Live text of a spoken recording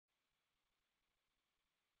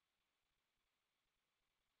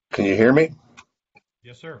Can you hear me?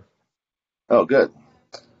 Yes, sir. Oh, good.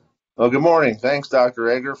 Well, good morning. Thanks, Dr.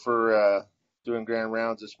 Egger, for doing grand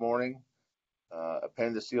rounds this morning.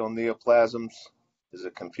 Appendiceal neoplasms is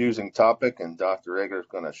a confusing topic, and Dr. Egger is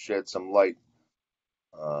going to shed some light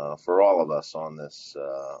for all of us on this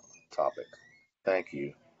topic. Thank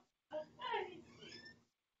you.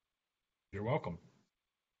 You're welcome.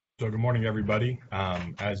 So, good morning, everybody.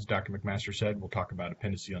 As Dr. McMaster said, we'll talk about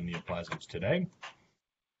appendiceal neoplasms today.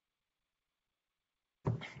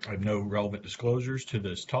 I have no relevant disclosures to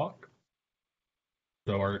this talk.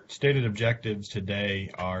 So, our stated objectives today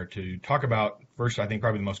are to talk about, first, I think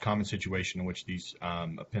probably the most common situation in which these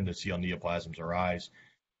appendiceal neoplasms arise,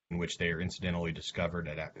 in which they are incidentally discovered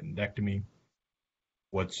at appendectomy.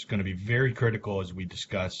 What's going to be very critical as we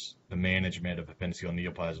discuss the management of appendiceal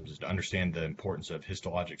neoplasms is to understand the importance of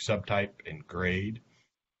histologic subtype and grade,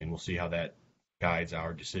 and we'll see how that guides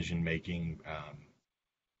our decision making in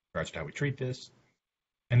regards to how we treat this.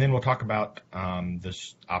 And then we'll talk about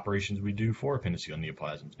the operations we do for appendiceal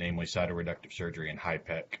neoplasms, namely cytoreductive surgery and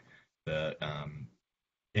HIPEC, the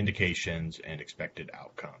indications and expected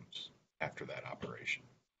outcomes after that operation.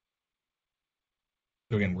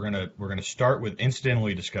 So again, we're gonna start with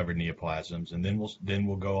incidentally discovered neoplasms, and then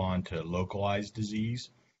we'll go on to localized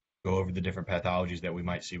disease, go over the different pathologies that we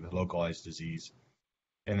might see with localized disease,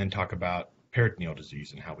 and then talk about peritoneal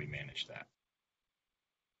disease and how we manage that.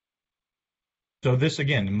 So this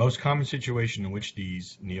again, the most common situation in which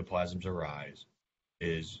these neoplasms arise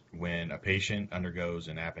is when a patient undergoes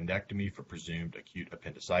an appendectomy for presumed acute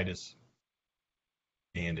appendicitis,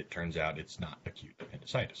 and it turns out it's not acute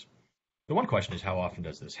appendicitis. The one question is, how often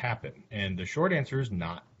does this happen? And the short answer is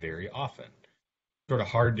not very often. Sort of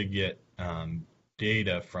hard to get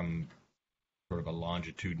data from sort of a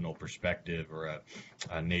longitudinal perspective or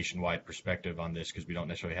a nationwide perspective on this because we don't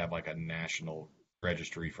necessarily have like a national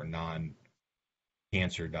registry for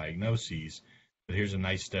non-cancer diagnoses. But here's a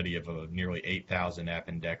nice study of nearly 8,000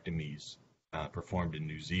 appendectomies performed in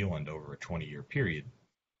New Zealand over a 20-year period.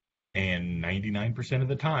 And 99% of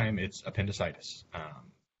the time, it's appendicitis.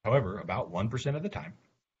 However, about 1% of the time,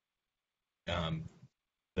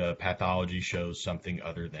 the pathology shows something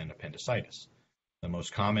other than appendicitis. The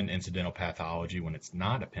most common incidental pathology when it's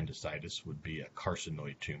not appendicitis would be a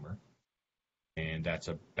carcinoid tumor, and that's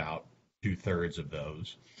about 2/3 of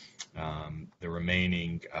those. The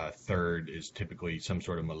remaining third is typically some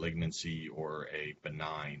sort of malignancy or a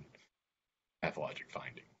benign pathologic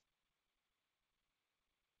finding.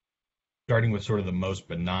 Starting with sort of the most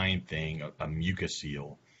benign thing, a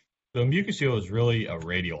mucocele. So mucocele is really a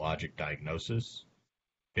radiologic diagnosis,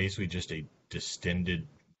 basically just a distended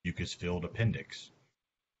mucus-filled appendix.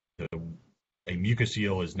 So a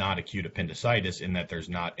mucocele is not acute appendicitis in that there's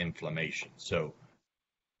not inflammation. So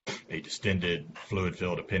a distended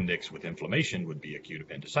fluid-filled appendix with inflammation would be acute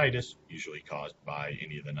appendicitis, usually caused by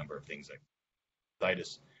any of the number of things like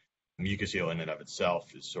appendicitis. Mucocele in and of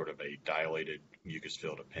itself is sort of a dilated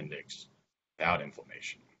mucus-filled appendix without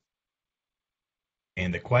inflammation.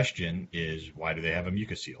 And the question is, why do they have a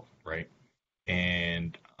mucocele, right?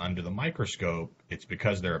 And under the microscope, it's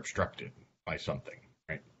because they're obstructed by something,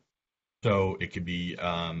 right? So it could be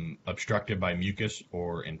obstructed by mucus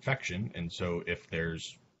or infection. And so if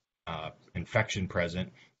there's infection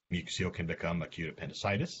present, mucocele can become acute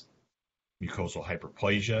appendicitis. Mucosal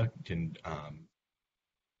hyperplasia can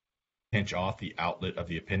pinch off the outlet of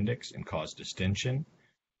the appendix and cause distension.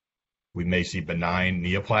 We may see benign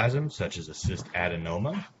neoplasms, such as a cyst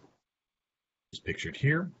adenoma, is pictured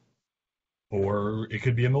here, or it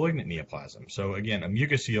could be a malignant neoplasm. So again, a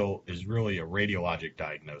mucocele is really a radiologic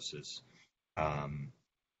diagnosis,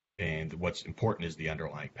 and what's important is the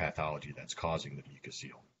underlying pathology that's causing the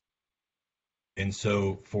mucocele. And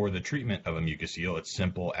so for the treatment of a mucocele, it's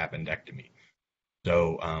simple appendectomy.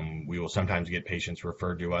 So we will sometimes get patients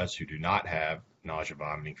referred to us who do not have nausea,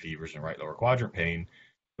 vomiting, fevers, and right lower quadrant pain,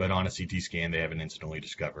 but on a CT scan, they have an incidentally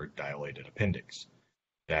discovered dilated appendix.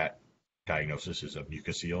 That diagnosis is a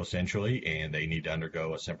mucocele essentially, and they need to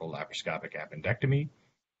undergo a simple laparoscopic appendectomy.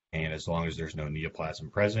 And as long as there's no neoplasm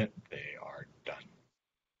present, they are done.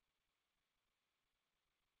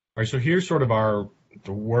 All right, so here's sort of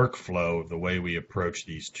the workflow of the way we approach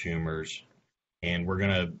these tumors, and we're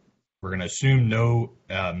gonna assume no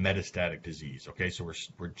metastatic disease. Okay, so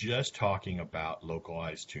we're just talking about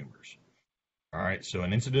localized tumors. All right, so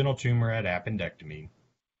an incidental tumor at appendectomy,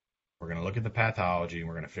 we're going to look at the pathology and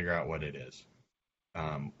we're going to figure out what it is.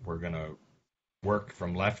 We're going to work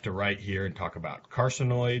from left to right here and talk about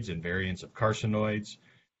carcinoids and variants of carcinoids.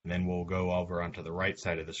 And then we'll go over onto the right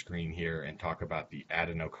side of the screen here and talk about the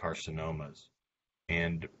adenocarcinomas.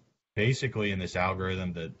 And Basically, in this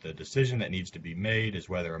algorithm, the decision that needs to be made is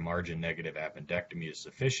whether a margin negative appendectomy is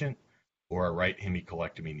sufficient or a right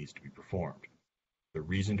hemicolectomy needs to be performed. The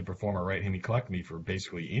reason to perform a right hemicolectomy for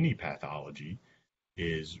basically any pathology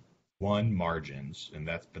is one, margins, and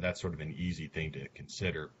that's sort of an easy thing to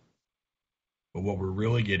consider. But what we're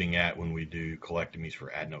really getting at when we do colectomies for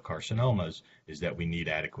adenocarcinomas is that we need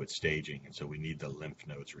adequate staging, and so we need the lymph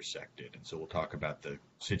nodes resected. And so we'll talk about the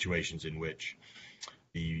situations in which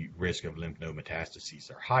the risk of lymph node metastases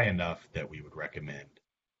are high enough that we would recommend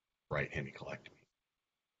right hemicolectomy.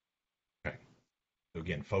 Okay. So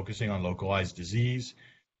again, focusing on localized disease,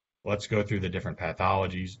 let's go through the different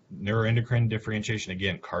pathologies. Neuroendocrine differentiation,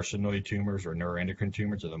 again, carcinoid tumors or neuroendocrine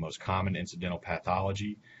tumors are the most common incidental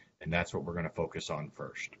pathology, and that's what we're going to focus on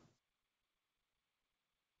first.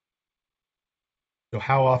 So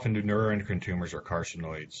how often do neuroendocrine tumors or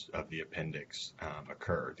carcinoids of the appendix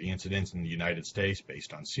occur? The incidence in the United States,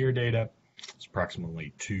 based on SEER data, is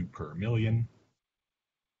approximately 2 per million.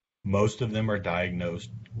 Most of them are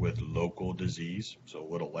diagnosed with local disease, so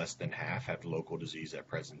a little less than half have local disease at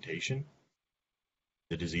presentation.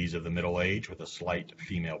 The disease of the middle age with a slight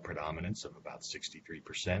female predominance of about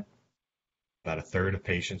 63%. About a third of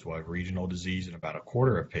patients will have regional disease, and about a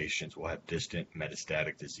quarter of patients will have distant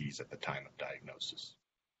metastatic disease at the time of diagnosis.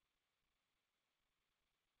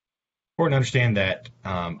 Important to understand that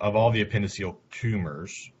of all the appendiceal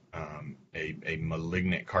tumors, a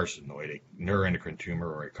malignant carcinoid, a neuroendocrine tumor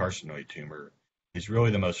or a carcinoid tumor is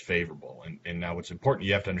really the most favorable. And now what's important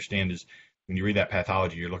you have to understand is when you read that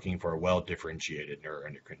pathology, you're looking for a well-differentiated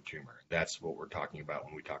neuroendocrine tumor. That's what we're talking about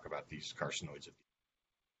when we talk about these carcinoids.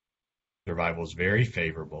 Survival is very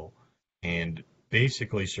favorable, and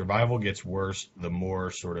basically survival gets worse the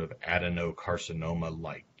more sort of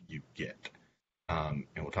adenocarcinoma-like you get. And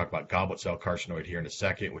we'll talk about goblet cell carcinoid here in a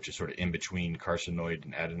second, which is sort of in between carcinoid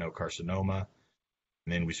and adenocarcinoma.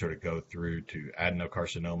 And then we sort of go through to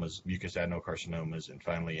adenocarcinomas, mucous adenocarcinomas, and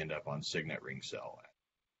finally end up on signet ring cell.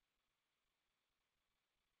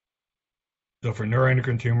 So for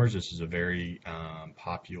neuroendocrine tumors, this is a very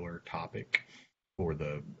popular topic for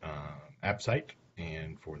the app site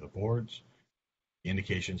and for the boards.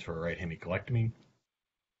 Indications for a right hemicolectomy.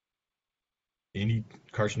 Any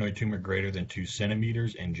carcinoid tumor greater than 2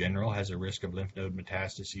 centimeters in general has a risk of lymph node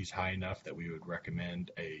metastases high enough that we would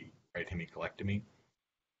recommend a right hemicolectomy.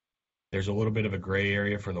 There's a little bit of a gray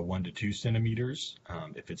area for the 1 to 2 centimeters.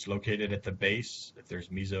 If it's located at the base, if there's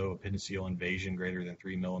mesoappendiceal invasion greater than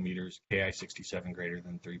 3 millimeters, Ki67 greater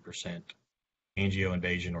than 3%,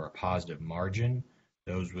 angioinvasion or a positive margin,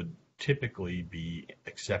 those would typically be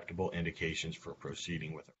acceptable indications for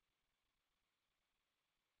proceeding with it.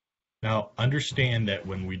 Now, understand that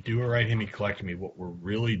when we do a right hemicolectomy, what we're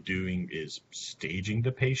really doing is staging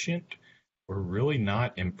the patient. We're really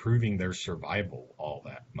not improving their survival all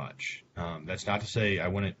that much. That's not to say I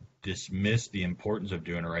wouldn't dismiss the importance of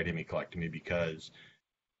doing a right hemicolectomy because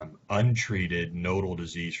untreated nodal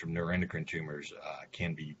disease from neuroendocrine tumors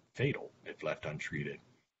can be fatal if left untreated.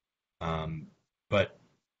 But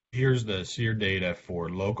here's the SEER data for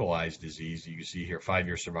localized disease. You can see here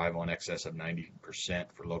 5-year survival in excess of 90%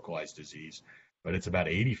 for localized disease, but it's about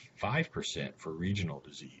 85% for regional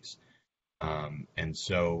disease. And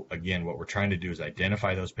so, again, what we're trying to do is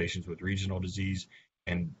identify those patients with regional disease.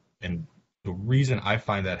 And the reason I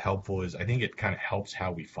find that helpful is I think it kind of helps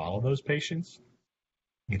how we follow those patients.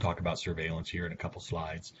 We can talk about surveillance here in a couple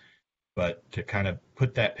slides. But to kind of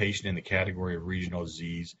put that patient in the category of regional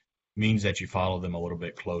disease means that you follow them a little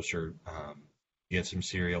bit closer, get some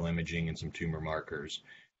serial imaging and some tumor markers,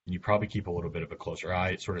 and you probably keep a little bit of a closer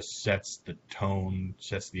eye. It sort of sets the tone,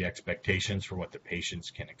 sets the expectations for what the patients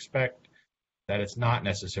can expect, that it's not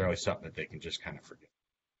necessarily something that they can just kind of forget.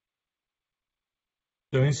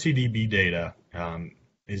 So NCDB data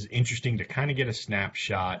is interesting to kind of get a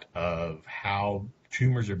snapshot of how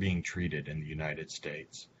tumors are being treated in the United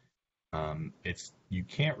States. You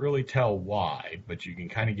can't really tell why, but you can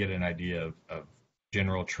kind of get an idea of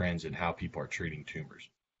general trends in how people are treating tumors.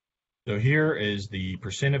 So here is the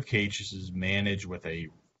percent of cases managed with a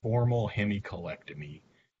formal hemicolectomy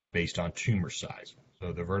based on tumor size.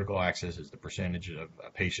 So the vertical axis is the percentage of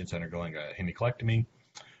patients undergoing a hemicolectomy.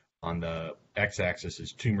 On the x-axis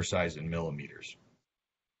is tumor size in millimeters.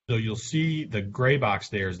 So you'll see the gray box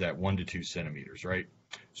there is that 1 to 2 centimeters, right?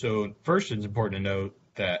 So first it's important to note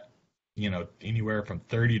that anywhere from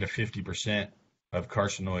 30 to 50% of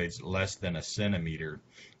carcinoids less than a centimeter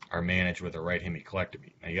are managed with a right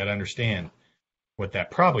hemicolectomy. Now you got to understand what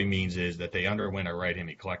that probably means is that they underwent a right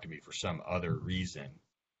hemicolectomy for some other reason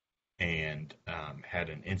and had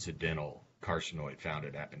an incidental carcinoid found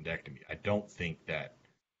at appendectomy. I don't think that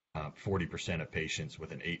 40% of patients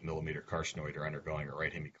with an 8 millimeter carcinoid are undergoing a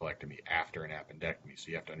right hemicolectomy after an appendectomy. So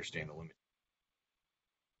you have to understand the limit.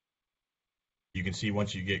 You can see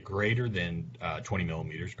once you get greater than 20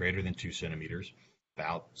 millimeters, greater than 2 centimeters,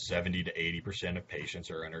 about 70 to 80% of patients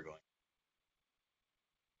are undergoing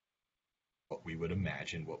what we would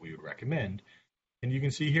imagine, what we would recommend. And you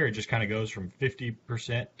can see here, it just kind of goes from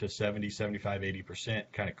 50% to 70, 75, 80%,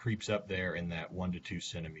 kind of creeps up there in that 1 to 2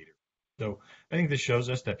 centimeter. So I think this shows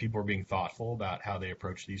us that people are being thoughtful about how they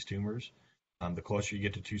approach these tumors. The closer you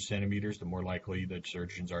get to 2 centimeters, the more likely that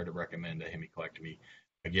surgeons are to recommend a hemicolectomy.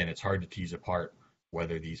 Again, it's hard to tease apart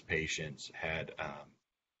whether these patients had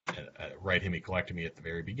a right hemicolectomy at the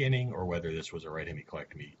very beginning or whether this was a right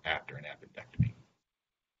hemicolectomy after an appendectomy.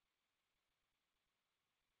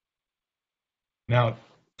 Now,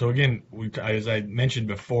 so again, as I mentioned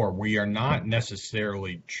before, we are not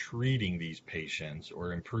necessarily treating these patients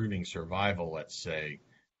or improving survival, let's say,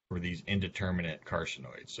 for these indeterminate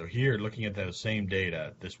carcinoids. So here, looking at those same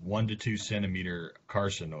data, this 1 to 2 centimeter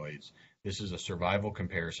carcinoids, this is a survival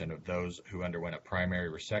comparison of those who underwent a primary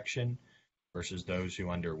resection versus those who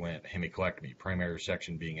underwent hemicolectomy, primary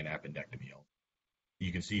resection being an appendectomy.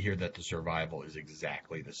 You can see here that the survival is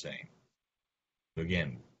exactly the same. So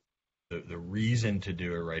again, the reason to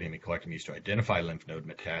do a right hemicolectomy is to identify lymph node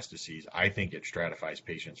metastases. I think it stratifies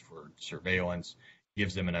patients for surveillance,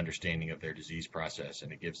 gives them an understanding of their disease process,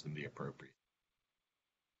 and it gives them the appropriate.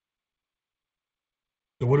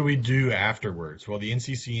 So what do we do afterwards? Well, the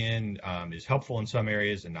NCCN is helpful in some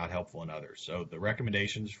areas and not helpful in others. So the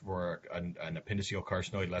recommendations for an appendiceal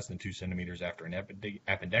carcinoid less than 2 centimeters after an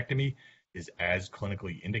appendectomy is as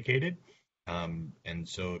clinically indicated. And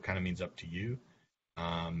so it kind of means up to you.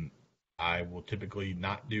 I will typically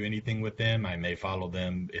not do anything with them. I may follow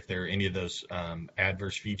them if there are any of those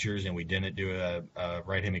adverse features and we didn't do a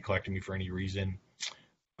right hemicolectomy for any reason.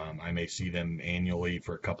 I may see them annually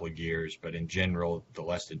for a couple of years, but in general, the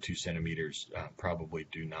less than 2 centimeters probably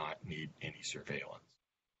do not need any surveillance.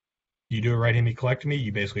 You do a right hemicolectomy,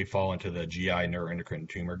 you basically fall into the GI neuroendocrine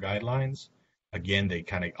tumor guidelines. Again, they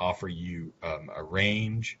kind of offer you a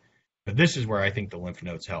range. But this is where I think the lymph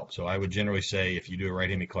nodes help. So I would generally say if you do a right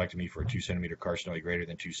hemicolectomy for a 2 centimeter carcinoid greater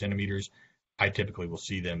than 2 centimeters, I typically will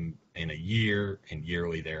see them in a year and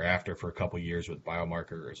yearly thereafter for a couple of years with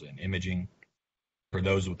biomarkers and imaging. For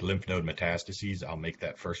those with lymph node metastases, I'll make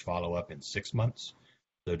that first follow-up in 6 months.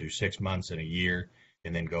 So do 6 months and a year,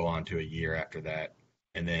 and then go on to a year after that.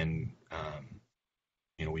 And then,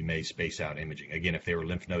 we may space out imaging. Again, if they were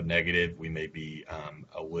lymph node negative, we may be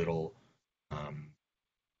a little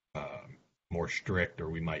more strict, or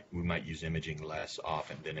we might use imaging less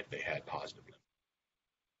often than if they had positive lymph.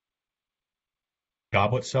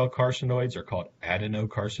 Goblet cell carcinoids are called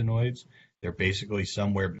adenocarcinoids. They're basically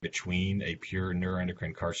somewhere between a pure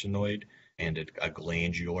neuroendocrine carcinoid and a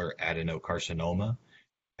glandular adenocarcinoma.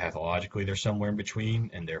 Pathologically, they're somewhere in between,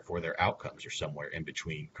 and therefore their outcomes are somewhere in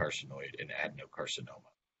between carcinoid and adenocarcinoma.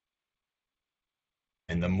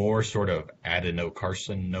 And the more sort of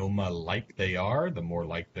adenocarcinoma-like they are, the more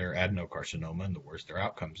like their adenocarcinoma and the worse their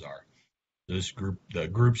outcomes are. The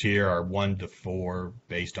groups here are 1 to 4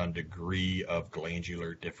 based on degree of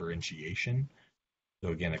glandular differentiation. So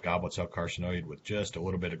again, a goblet cell carcinoid with just a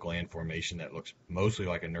little bit of gland formation that looks mostly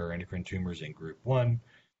like a neuroendocrine tumor is in group 1.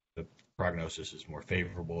 The prognosis is more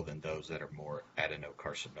favorable than those that are more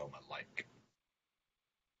adenocarcinoma-like.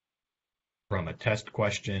 From a test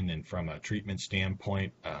question and from a treatment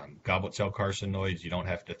standpoint, goblet cell carcinoids, you don't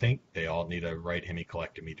have to think. They all need a right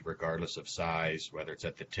hemicolectomy regardless of size, whether it's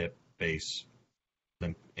at the tip, base,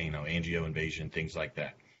 angio invasion, things like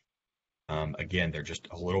that. Again, they're just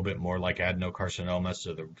a little bit more like adenocarcinoma,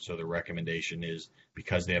 so the recommendation is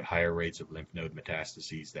because they have higher rates of lymph node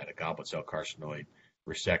metastases that a goblet cell carcinoid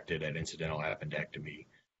resected at incidental appendectomy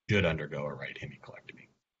should undergo a right hemicolectomy.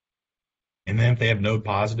 And then if they have node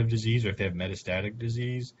positive disease or if they have metastatic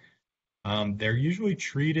disease, they're usually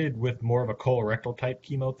treated with more of a colorectal type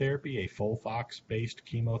chemotherapy, a FOLFOX-based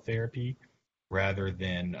chemotherapy, rather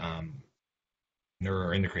than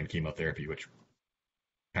neuroendocrine chemotherapy, which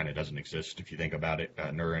kind of doesn't exist if you think about it.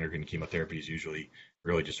 Neuroendocrine chemotherapy is usually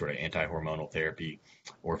really just sort of anti-hormonal therapy,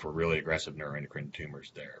 or for really aggressive neuroendocrine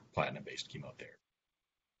tumors, they're platinum-based chemotherapy.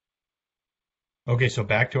 Okay, so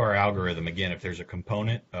back to our algorithm. Again, if there's a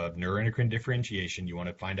component of neuroendocrine differentiation, you want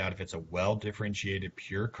to find out if it's a well-differentiated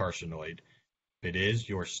pure carcinoid. If it is,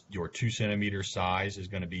 your 2 centimeter size is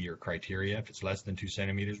going to be your criteria. If it's less than 2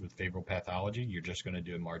 centimeters with favorable pathology, you're just going to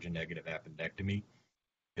do a margin negative appendectomy.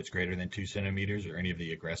 If it's greater than 2 centimeters or any of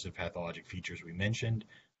the aggressive pathologic features we mentioned,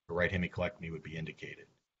 a right hemicolectomy would be indicated.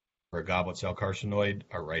 For a goblet cell carcinoid,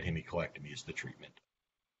 a right hemicolectomy is the treatment.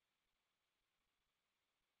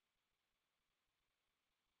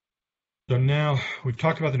 So now we've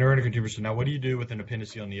talked about the neuroendocrine tumor. So now what do you do with an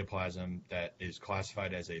appendiceal neoplasm that is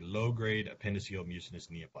classified as a low-grade appendiceal mucinous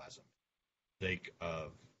neoplasm? For the sake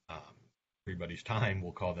of everybody's time,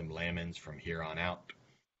 we'll call them lamins from here on out.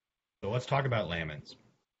 So let's talk about lamins.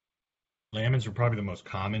 Lamins are probably the most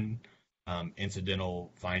common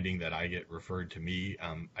incidental finding that I get referred to me.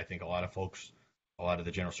 I think a lot of folks, a lot of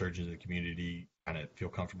the general surgeons in the community kind of feel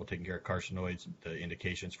comfortable taking care of carcinoids. The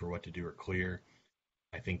indications for what to do are clear.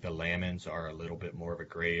 I think the lamins are a little bit more of a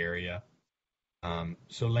gray area.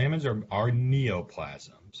 So lamins are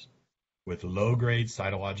neoplasms with low-grade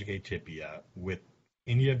cytologic atypia with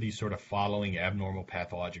any of these sort of following abnormal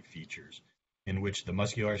pathologic features in which the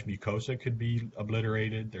muscularis mucosa could be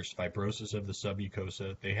obliterated. There's fibrosis of the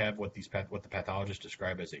submucosa. They have what the pathologists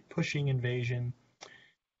describe as a pushing invasion.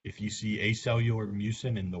 If you see acellular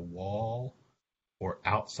mucin in the wall or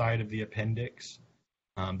outside of the appendix,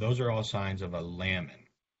 those are all signs of a lamin.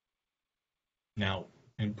 Now,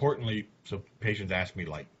 importantly, so patients ask me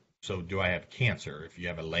like, so do I have cancer if you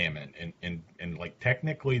have a lamin? And like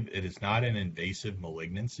technically it is not an invasive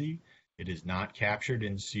malignancy. It is not captured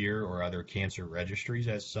in SEER or other cancer registries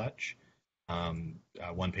as such.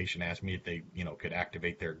 One patient asked me if they, could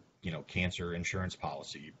activate their, cancer insurance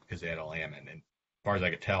policy because they had a lamin. And as far as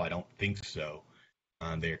I could tell, I don't think so.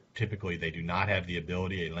 They do not have the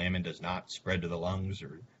ability. A lamin does not spread to the lungs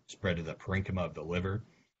or spread to the parenchyma of the liver.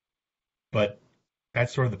 But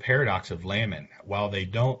that's sort of the paradox of lamin. While they're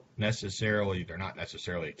not necessarily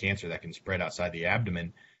a cancer that can spread outside the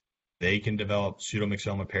abdomen, they can develop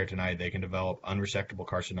pseudomyxoma peritonitis. They can develop unresectable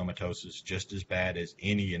carcinomatosis just as bad as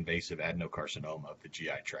any invasive adenocarcinoma of the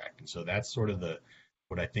GI tract. And so that's sort of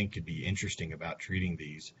what I think could be interesting about treating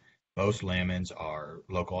these. Most lamins are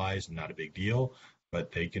localized and not a big deal,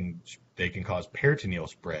 but they can cause peritoneal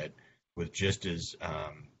spread with just as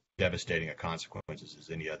devastating a consequences as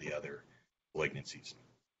any of the other malignancies.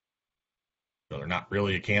 So they're not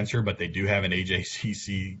really a cancer, but they do have an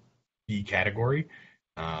AJCC category.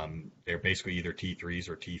 They're basically either T3s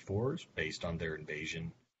or T4s based on their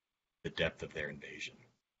invasion, the depth of their invasion.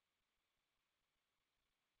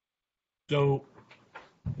 So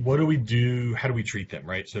what do we do? How do we treat them,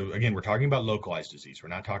 right? So again, we're talking about localized disease. We're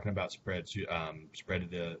not talking about spread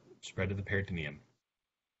of the peritoneum.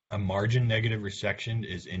 A margin negative resection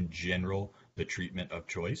is in general the treatment of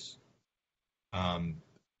choice.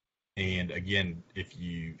 And again,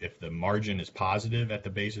 if the margin is positive at the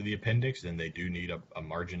base of the appendix, then they do need a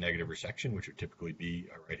margin negative resection, which would typically be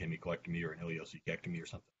a right hemicolectomy or an ileocecectomy or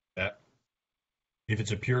something like that. If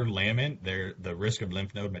it's a pure lamin, the risk of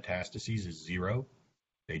lymph node metastases is 0.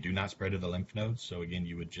 They do not spread to the lymph nodes, so again,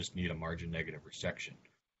 you would just need a margin negative resection.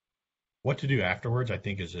 What to do afterwards, I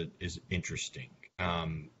think, is interesting.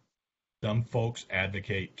 Some folks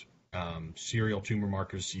advocate serial tumor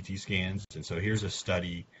markers, CT scans, and so here's a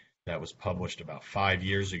study that was published about 5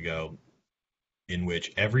 years ago in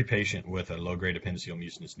which every patient with a low-grade appendiceal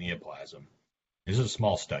mucinous neoplasm, this is a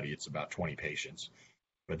small study, it's about 20 patients,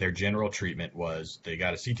 but their general treatment was they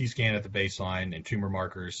got a CT scan at the baseline and tumor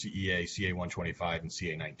markers CEA, CA125, and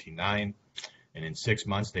CA19-9, and in 6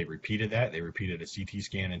 months they repeated that. They repeated a CT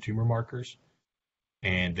scan and tumor markers,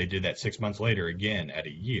 and they did that 6 months later again at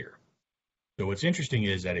a year. So what's interesting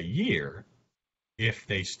is at a year, if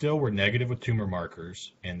they still were negative with tumor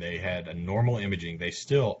markers and they had a normal imaging, they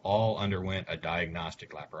still all underwent a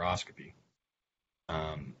diagnostic laparoscopy.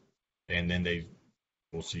 And then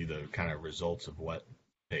we'll see the kind of results of what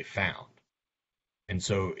they found. And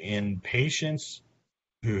so in patients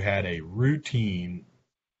who had a routine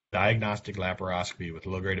diagnostic laparoscopy with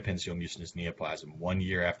low-grade appendiceal mucinous neoplasm 1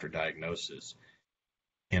 year after diagnosis,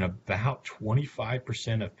 in about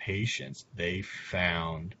 25% of patients, they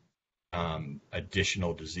found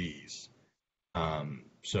additional disease.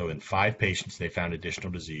 So in 5 patients, they found additional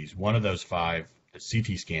disease. One of those 5, the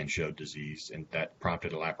CT scan showed disease, and that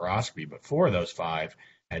prompted a laparoscopy. But 4 of those 5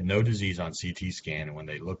 had no disease on CT scan, and when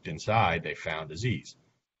they looked inside, they found disease.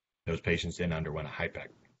 Those patients then underwent a HIPEC.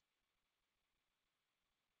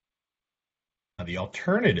 Now, the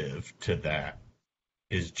alternative to that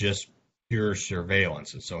is just pure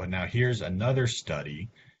surveillance. And so now here's another study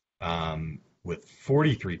with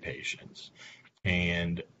 43 patients,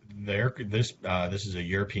 and this is a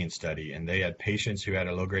European study, and they had patients who had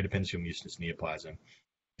a low-grade appendiceal mucinous neoplasm.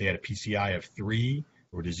 They had a PCI of 3,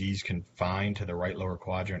 or disease confined to the right lower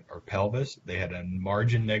quadrant or pelvis. They had a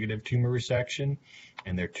margin negative tumor resection,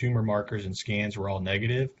 and their tumor markers and scans were all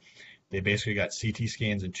negative. They basically got CT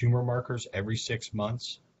scans and tumor markers every 6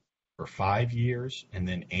 months for 5 years, and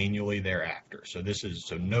then annually thereafter. So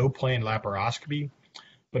no planned laparoscopy,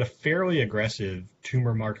 but a fairly aggressive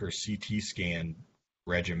tumor marker CT scan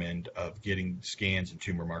regimen of getting scans and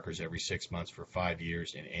tumor markers every 6 months for 5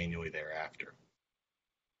 years and annually thereafter.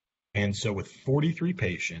 And so with 43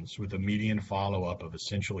 patients with a median follow-up of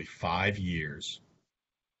essentially 5 years,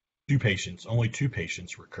 only two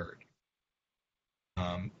patients recurred.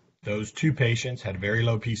 Those two patients had very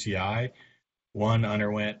low PCI. One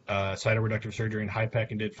underwent cytoreductive surgery in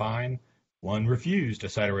HIPEC and did fine. One refused a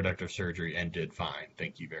cytoreductive surgery and did fine.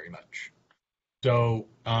 Thank you very much. So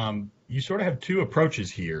you sort of have two approaches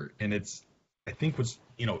here, and I think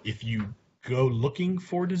if you go looking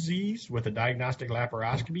for disease with a diagnostic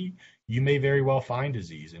laparoscopy, you may very well find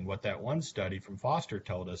disease. And what that one study from Foster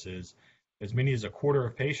told us is as many as a quarter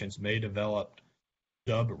of patients may develop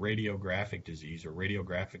subradiographic disease or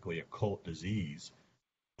radiographically occult disease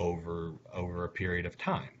over a period of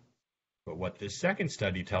time. But what this second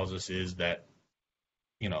study tells us is that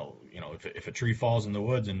if a tree falls in the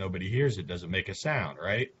woods and nobody hears it, doesn't make a sound,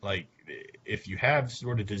 right? Like if you have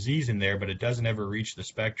sort of disease in there, but it doesn't ever reach the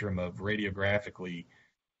spectrum of radiographically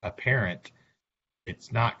apparent,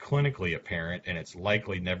 it's not clinically apparent, and it's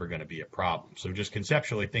likely never going to be a problem. So just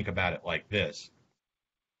conceptually think about it like this.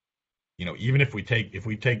 Even if we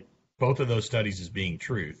take both of those studies as being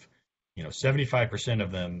truth, 75%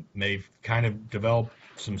 of them may kind of develop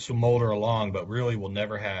some smolder along, but really will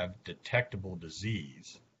never have detectable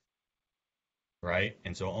disease, right?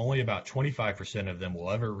 And so only about 25% of them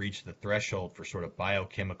will ever reach the threshold for sort of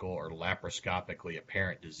biochemical or laparoscopically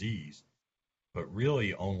apparent disease, but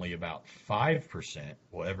really only about 5%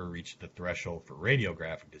 will ever reach the threshold for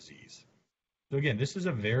radiographic disease. So again, this is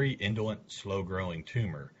a very indolent, slow-growing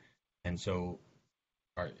tumor, and so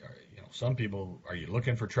some people, are you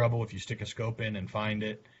looking for trouble if you stick a scope in and find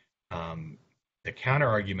it? The counter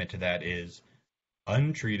argument to that is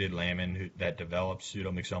untreated lamin that develops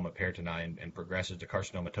pseudomyxoma peritoni and progresses to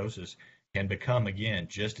carcinomatosis can become, again,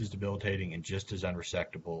 just as debilitating and just as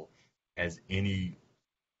unresectable as any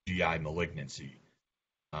GI malignancy.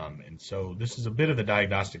 And so this is a bit of the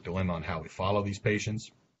diagnostic dilemma on how we follow these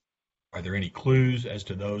patients. Are there any clues as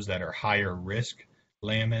to those that are higher risk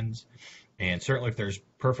lamins? And certainly if there's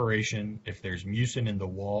perforation, if there's mucin in the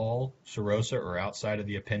wall, serosa, or outside of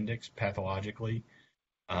the appendix pathologically,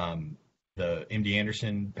 the MD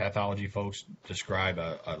Anderson pathology folks describe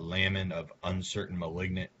a lamin of uncertain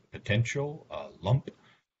malignant potential, a lump.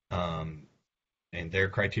 And their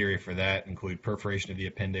criteria for that include perforation of the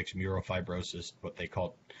appendix, mural-fibrosis,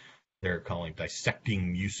 they're calling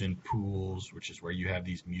dissecting mucin pools, which is where you have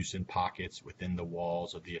these mucin pockets within the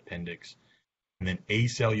walls of the appendix, and then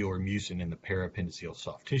acellular mucin in the periappendiceal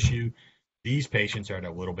soft tissue. These patients are at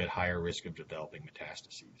a little bit higher risk of developing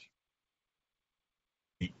metastases.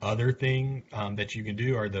 The other thing that you can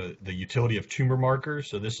do are the utility of tumor markers.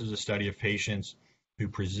 So this is a study of patients who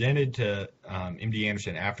presented to MD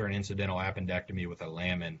Anderson after an incidental appendectomy with a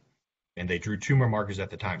lamin, and they drew tumor markers at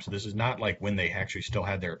the time. So this is not like when they actually still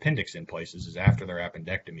had their appendix in place. This is after their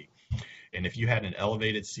appendectomy. And if you had an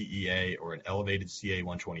elevated CEA or an elevated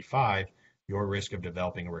CA-125, your risk of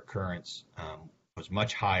developing a recurrence was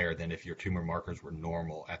much higher than if your tumor markers were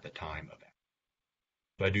normal at the time of that.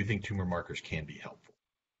 So I do think tumor markers can be helpful.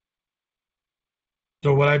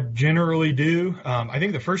 So what I generally do, I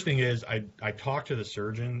think the first thing is I talk to the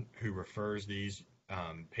surgeon who refers these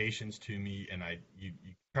patients to me, and you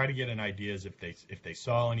try to get an idea as if they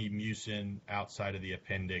saw any mucin outside of the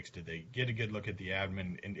appendix. Did they get a good look at the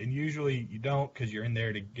abdomen? And usually you don't, because you're in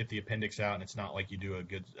there to get the appendix out, and it's not like you do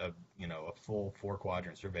a full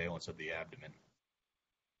 4-quadrant surveillance of the abdomen.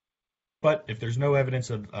 But if there's no evidence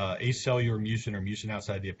of acellular mucin or mucin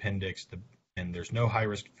outside the appendix, and there's no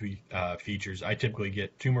high-risk features, I typically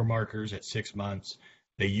get tumor markers at 6 months.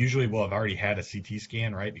 They usually will have already had a CT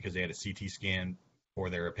scan, right, because they had a CT scan for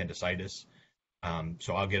their appendicitis.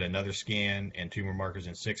 So I'll get another scan and tumor markers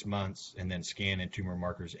in 6 months, and then scan and tumor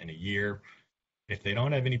markers in a year. If they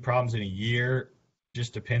don't have any problems in a year,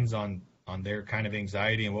 just depends on their kind of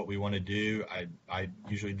anxiety and what we want to do. I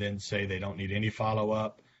usually then say they don't need any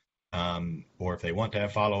follow-up. Or if they want to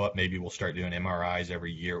have follow-up, maybe we'll start doing MRIs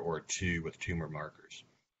every year or two with tumor markers.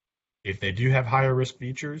 If they do have higher risk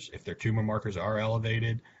features, if their tumor markers are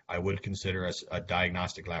elevated, I would consider a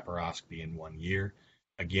diagnostic laparoscopy in 1 year,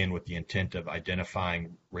 again with the intent of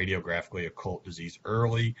identifying radiographically occult disease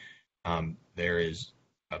early. There is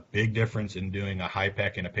a big difference in doing a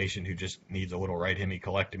HIPEC in a patient who just needs a little right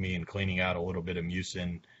hemicolectomy and cleaning out a little bit of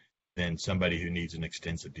mucin than somebody who needs an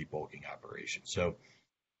extensive debulking operation. So,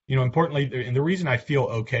 importantly, and the reason I feel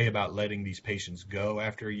okay about letting these patients go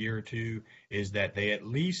after a year or two is that they at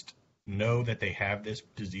least know that they have this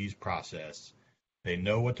disease process. They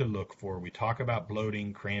know what to look for. We talk about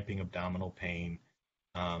bloating, cramping, abdominal pain.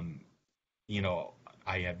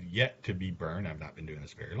 I have yet to be burned. I've not been doing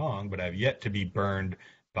this very long, but I've yet to be burned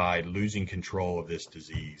by losing control of this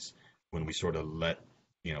disease when we sort of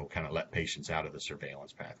kind of let patients out of the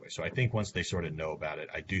surveillance pathway. So I think once they sort of know about it,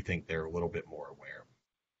 I do think they're a little bit more aware.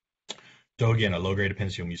 So again, a low-grade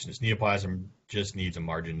appendiceal mucinous neoplasm just needs a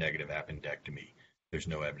margin negative appendectomy. There's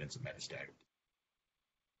no evidence of metastatic.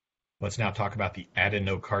 Let's now talk about the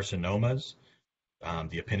adenocarcinomas,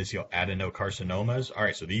 the appendiceal adenocarcinomas. All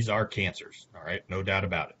right, so these are cancers. All right, no doubt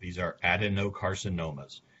about it. These are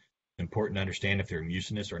adenocarcinomas. It's important to understand if they're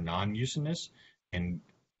mucinous or non-mucinous, and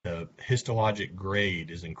the histologic grade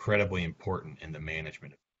is incredibly important in the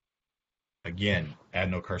management. Again,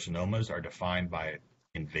 adenocarcinomas are defined by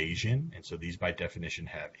invasion, and so these by definition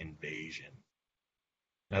have invasion.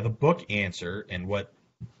 Now the book answer, and what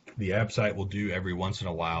the app site will do every once in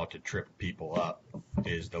a while to trip people up,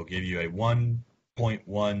 is they'll give you a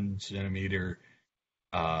 1.1 centimeter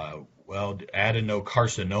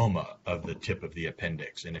adenocarcinoma of the tip of the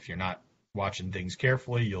appendix. And if you're not watching things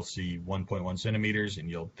carefully, you'll see 1.1 centimeters and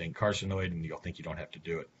you'll think carcinoid and you'll think you don't have to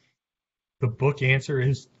do it. The book answer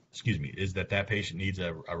is that patient needs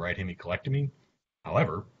a right hemicolectomy.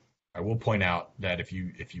 However, I will point out that if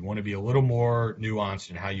you want to be a little more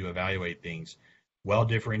nuanced in how you evaluate things,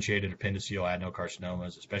 well-differentiated appendiceal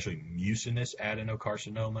adenocarcinomas, especially mucinous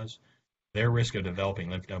adenocarcinomas, their risk of developing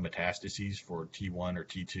lymph node metastases for T1 or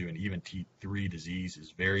T2 and even T3 disease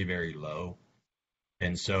is very, very low.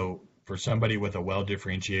 And so for somebody with a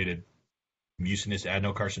well-differentiated mucinous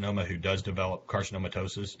adenocarcinoma who does develop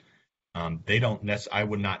carcinomatosis, I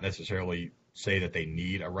would not necessarily say that they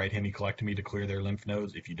need a right hemicolectomy to clear their lymph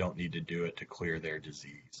nodes if you don't need to do it to clear their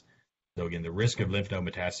disease. So again, the risk of lymph node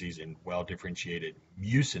metastases in well-differentiated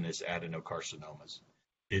mucinous adenocarcinomas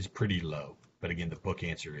is pretty low. But again, the book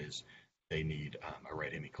answer is they need a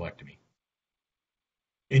right hemicolectomy.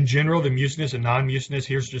 In general, the mucinous and non-mucinous,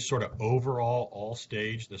 here's just sort of overall all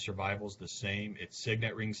stage. The survival is the same. It's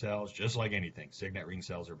signet ring cells, just like anything. Signet ring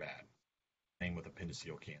cells are bad. Same with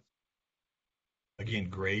appendiceal cancer. Again,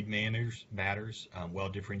 grade matters.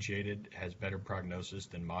 Well-differentiated has better prognosis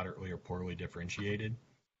than moderately or poorly differentiated.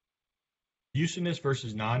 Mucinous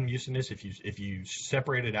versus non-mucinous, if you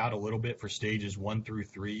separate it out a little bit for stages 1 through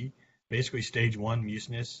 3, basically stage 1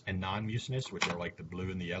 mucinous and non-mucinous, which are like the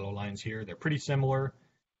blue and the yellow lines here, they're pretty similar.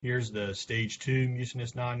 Here's the stage 2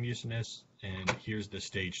 mucinous, non-mucinous, and here's the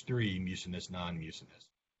stage 3 mucinous, non-mucinous.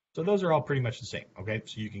 So those are all pretty much the same, okay?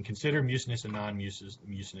 So you can consider mucinous and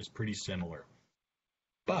non-mucinous pretty similar.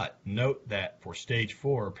 But note that for stage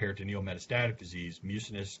 4 peritoneal metastatic disease,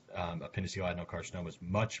 mucinous appendiceal adenocarcinoma is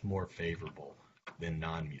much more favorable than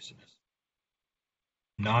non-mucinous.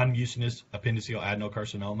 Non-mucinous appendiceal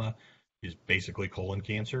adenocarcinoma is basically colon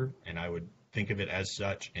cancer, and I would think of it as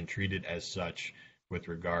such and treat it as such with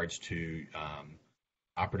regards to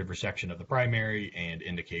operative resection of the primary and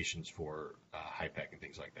indications for HIPEC and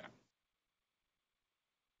things like that.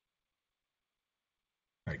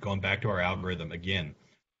 All right, going back to our algorithm again.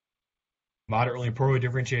 Moderately and poorly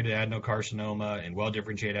differentiated adenocarcinoma and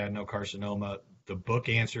well-differentiated adenocarcinoma, the book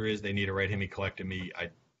answer is they need a right hemicolectomy.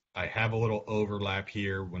 I have a little overlap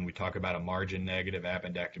here when we talk about a margin negative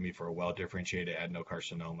appendectomy for a well-differentiated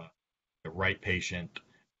adenocarcinoma. The right patient,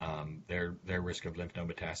 their risk of lymph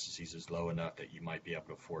node metastases is low enough that you might be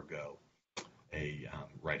able to forego a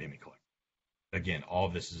right hemicolectomy. Again, all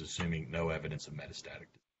of this is assuming no evidence of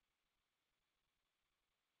metastatic disease.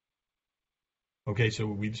 Okay, so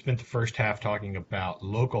we've spent the first half talking about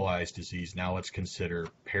localized disease. Now let's consider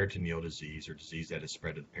peritoneal disease or disease that is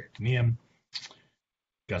spread to the peritoneum.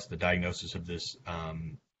 Discuss the diagnosis of this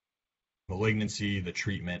malignancy, the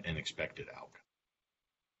treatment, and expected outcome.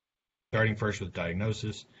 Starting first with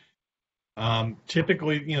diagnosis.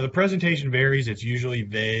 Typically, the presentation varies. It's usually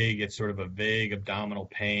vague. It's sort of a vague abdominal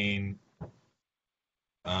pain.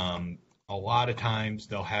 A lot of times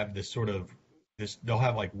they'll have this sort of they'll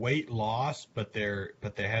have like weight loss, but they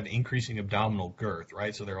have increasing abdominal girth,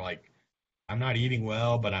 right? So they're like, I'm not eating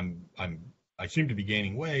well, but I seem to be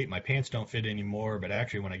gaining weight. My pants don't fit anymore, but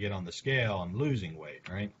actually when I get on the scale, I'm losing weight,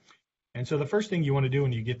 right? And so the first thing you want to do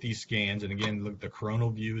when you get these scans, and again, look, the coronal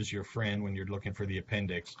view is your friend when you're looking for the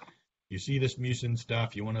appendix. You see this mucin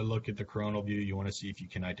stuff, you want to look at the coronal view, you want to see if you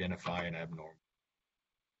can identify an abnormal.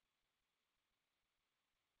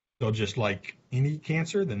 So just like any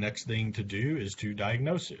cancer, the next thing to do is to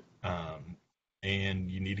diagnose it.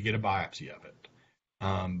 And you need to get a biopsy of it.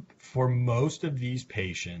 For most of these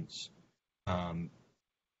patients, percutaneous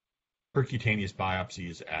biopsy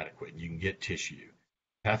is adequate. You can get tissue.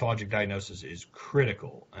 Pathologic diagnosis is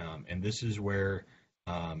critical. And this is where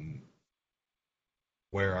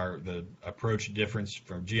where the approach difference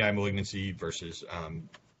from GI malignancy versus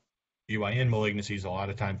GYN malignancies. A lot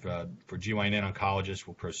of times for GYN oncologists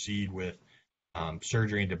will proceed with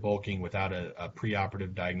surgery and debulking without a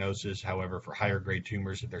preoperative diagnosis. However, for higher grade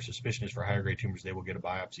tumors, if their suspicion is for higher grade tumors, they will get a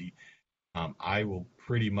biopsy. I will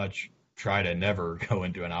pretty much try to never go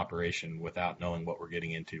into an operation without knowing what we're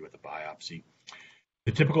getting into with a biopsy.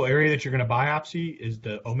 The typical area that you're going to biopsy is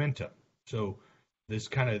the omentum. So this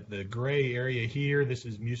kind of the gray area here, this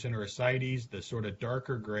is mucin or ascites. The sort of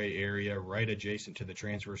darker gray area right adjacent to the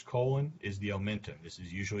transverse colon is the omentum. This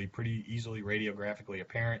is usually pretty easily radiographically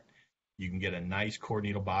apparent. You can get a nice core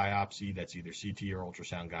needle biopsy that's either CT or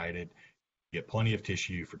ultrasound guided. You get plenty of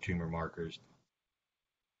tissue for tumor markers.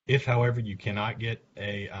 If, however, you cannot get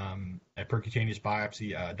a percutaneous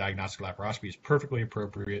biopsy, diagnostic laparoscopy is perfectly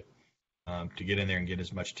appropriate to get in there and get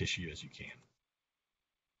as much tissue as you can.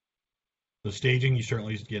 So staging, you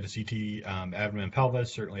certainly get a CT abdomen and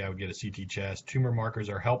pelvis. Certainly I would get a CT chest. Tumor markers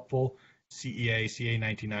are helpful. CEA,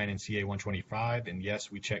 CA99, and CA125. And yes,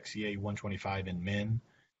 we check CA125 in men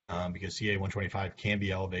because CA125 can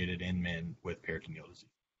be elevated in men with peritoneal disease.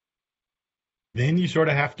 Then you sort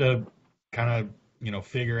of have to kind of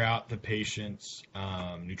figure out the patient's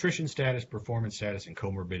nutrition status, performance status, and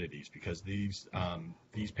comorbidities, because these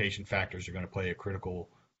patient factors are going to play a critical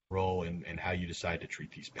role in how you decide to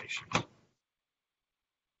treat these patients.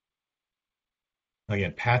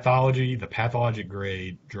 Again, pathology, the pathologic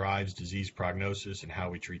grade drives disease prognosis and how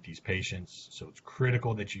we treat these patients. So it's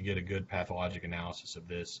critical that you get a good pathologic analysis of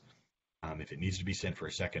this. If it needs to be sent for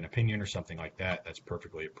a second opinion or something like that, that's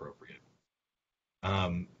perfectly appropriate.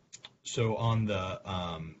 So on the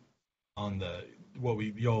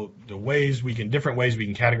different ways we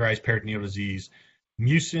can categorize peritoneal disease,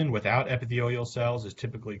 mucin without epithelial cells is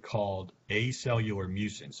typically called acellular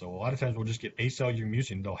mucin. So a lot of times we'll just get acellular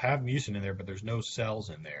mucin. They'll have mucin in there, but there's no cells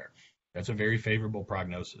in there. That's a very favorable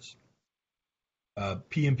prognosis.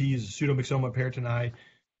 PMP is pseudomyxoma peritoni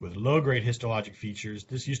with low-grade histologic features.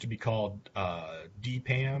 This used to be called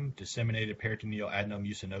DPAM, disseminated peritoneal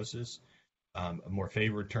adenomucinosis. A more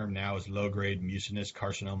favored term now is low-grade mucinous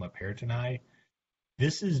carcinoma peritoni.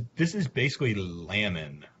 This is basically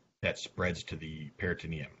lamin that spreads to the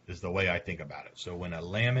peritoneum, is the way I think about it. So when a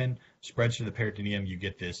lamin spreads to the peritoneum, you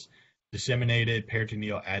get this disseminated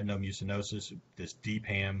peritoneal adenomucinosis, this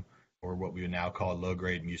DPAM, or what we would now call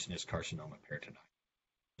low-grade mucinous carcinoma peritoni.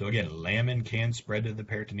 So again, lamin can spread to the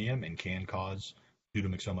peritoneum and can cause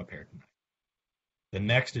pseudomyxoma peritoni. The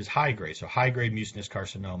next is high-grade. So high-grade mucinous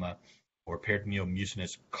carcinoma or peritoneal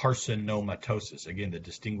mucinous carcinomatosis. Again, the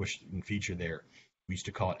distinguishing feature there, we used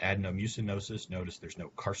to call it adenomucinosis. Notice there's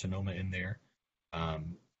no carcinoma in there.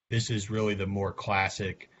 This is really the more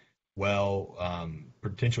classic,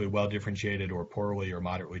 potentially well-differentiated or poorly or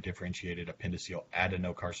moderately differentiated appendiceal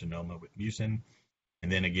adenocarcinoma with mucin.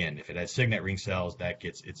 And then again, if it has signet ring cells, that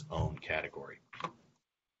gets its own category.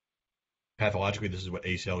 Pathologically, this is what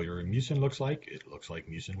acellular mucin looks like. It looks like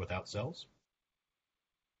mucin without cells.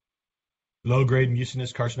 Low-grade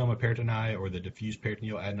mucinous carcinoma peritoni or the diffuse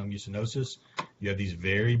peritoneal adenomucinosis, you have these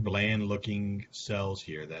very bland-looking cells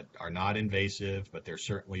here that are not invasive, but they're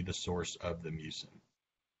certainly the source of the mucin.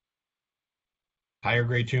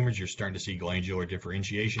 Higher-grade tumors, you're starting to see glandular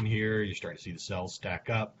differentiation here. You're starting to see the cells stack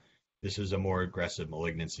up. This is a more aggressive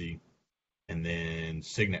malignancy. And then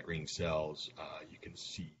signet ring cells, you can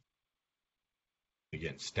see,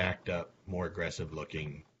 again, stacked up, more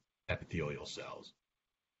aggressive-looking epithelial cells.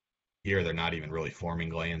 Here, they're not even really forming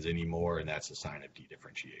glands anymore, and that's a sign of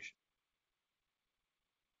dedifferentiation.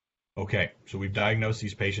 Okay, so we've diagnosed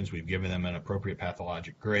these patients. We've given them an appropriate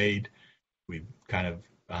pathologic grade. We've kind of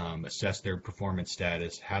assessed their performance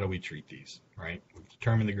status. How do we treat these, right? We've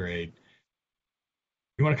determined the grade.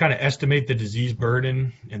 You want to kind of estimate the disease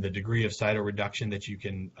burden and the degree of cytoreduction that you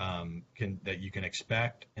can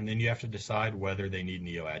expect, and then you have to decide whether they need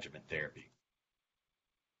neoadjuvant therapy.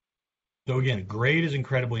 So again, grade is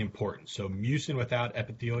incredibly important. So mucin without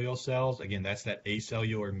epithelial cells, again, that's that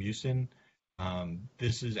acellular mucin.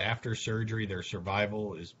 This is after surgery. Their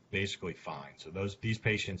survival is basically fine. So these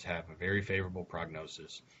patients have a very favorable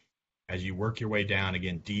prognosis. As you work your way down,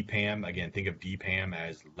 again, DPAM, again, think of DPAM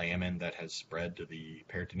as lamin that has spread to the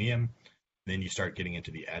peritoneum. Then you start getting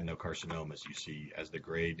into the adenocarcinomas you see as the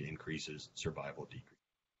grade increases, survival decreases.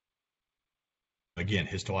 Again,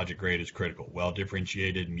 histologic grade is critical.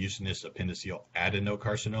 Well-differentiated mucinous appendiceal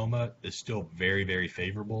adenocarcinoma is still very, very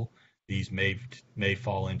favorable. These may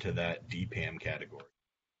fall into that DPAM category.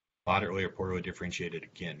 Moderately or poorly differentiated,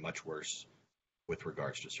 again, much worse with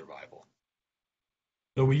regards to survival.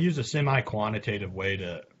 So we use a semi-quantitative way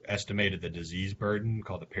to estimate the disease burden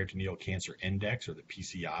called the peritoneal cancer index, or the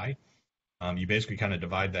PCI. You basically kind of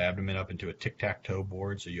divide the abdomen up into a tic-tac-toe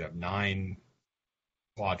board. So you have 9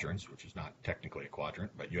 quadrants, which is not technically a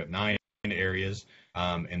quadrant, but you have 9 areas.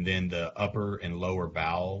 And then the upper and lower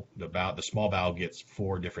bowel, the small bowel gets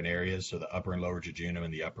 4 different areas. So the upper and lower jejunum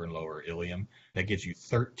and the upper and lower ileum. That gives you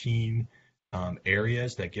 13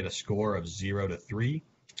 areas that get a score of 0 to 3.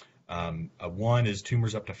 A 1 is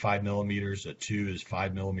tumors up to 5 millimeters, a 2 is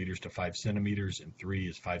 5 millimeters to 5 centimeters, and 3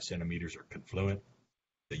 is 5 centimeters or confluent.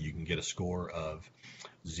 That you can get a score of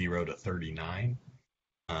 0 to 39.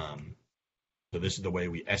 So this is the way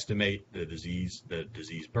we estimate the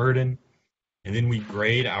disease burden. And then we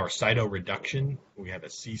grade our cytoreduction. We have a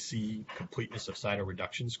CC, completeness of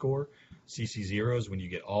cytoreduction score. CC0 is when you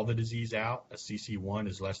get all the disease out. A CC1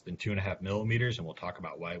 is less than 2.5 millimeters, and we'll talk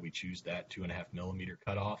about why we choose that 2.5 millimeter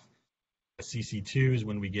cutoff. A CC2 is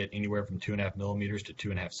when we get anywhere from 2.5 millimeters to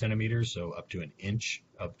 2.5 centimeters, so up to an inch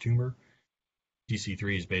of tumor.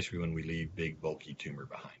 CC3 is basically when we leave big, bulky tumor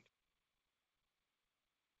behind.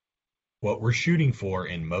 What we're shooting for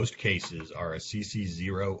in most cases are a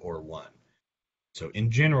CC0 or 1. So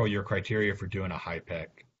in general, your criteria for doing a HIPEC,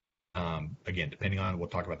 again, depending on, we'll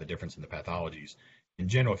talk about the difference in the pathologies. In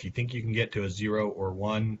general, if you think you can get to a 0 or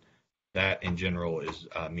 1, that in general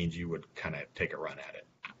means you would kind of take a run at it.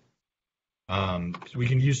 So we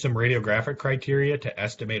can use some radiographic criteria to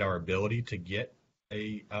estimate our ability to get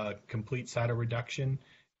a complete cytoreduction.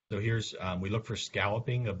 So here's, we look for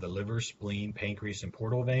scalloping of the liver, spleen, pancreas, and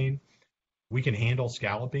portal vein. We can handle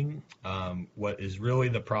scalloping. What is really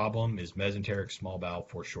the problem is mesenteric small bowel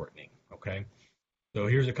foreshortening, okay? So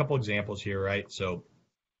here's a couple examples here, right? So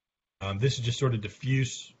this is just sort of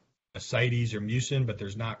diffuse ascites or mucin, but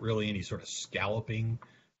there's not really any sort of scalloping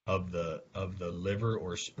of the liver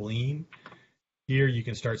or spleen. Here you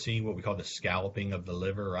can start seeing what we call the scalloping of the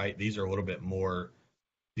liver, right? These are a little bit more,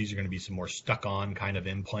 these are going to be some more stuck-on kind of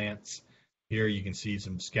implants. Here you can see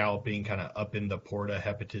some scalloping kind of up in the porta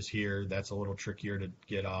hepatis here. That's a little trickier to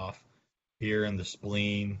get off. Here in the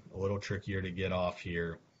spleen, a little trickier to get off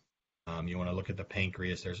here. You want to look at the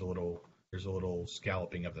pancreas. There's a little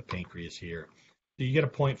scalloping of the pancreas here. So you get a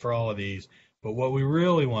point for all of these. But what we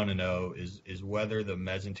really want to know is whether the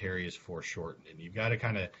mesentery is foreshortened. And you've got to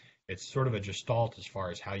kind of, it's sort of a gestalt as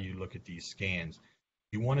far as how you look at these scans.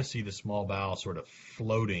 You want to see the small bowel sort of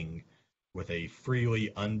floating with a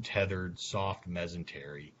freely untethered soft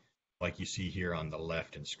mesentery like you see here on the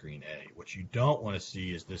left in screen A. What you don't want to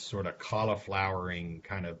see is this sort of cauliflowering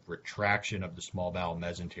kind of retraction of the small bowel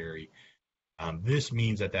mesentery. This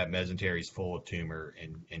means that mesentery is full of tumor,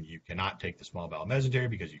 and you cannot take the small bowel mesentery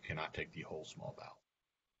because you cannot take the whole small bowel.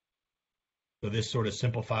 So this sort of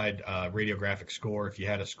simplified radiographic score, if you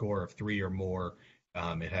had a score of 3 or more,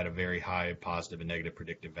 it had a very high positive and negative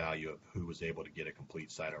predictive value of who was able to get a complete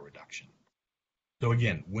cytoreduction. So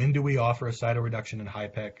again, when do we offer a cytoreduction in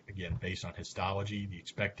HIPEC? Again, based on histology, the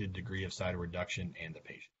expected degree of cytoreduction, and the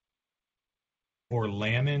patient. For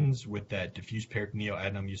lamins with that diffuse peritoneal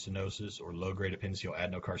adenomycinosis or low-grade appendiceal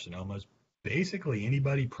adenocarcinomas, basically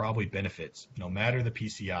anybody probably benefits, no matter the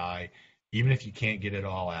PCI, even if you can't get it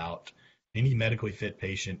all out. Any medically fit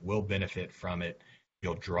patient will benefit from it.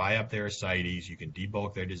 You'll dry up their ascites, you can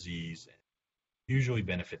debulk their disease, and usually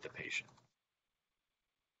benefit the patient.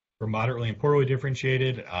 For moderately and poorly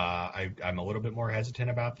differentiated, I'm a little bit more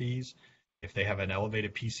hesitant about these. If they have an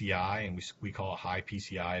elevated PCI, and we call a high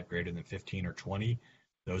PCI of greater than 15 or 20,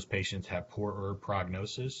 those patients have poorer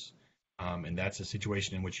prognosis, and that's a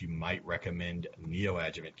situation in which you might recommend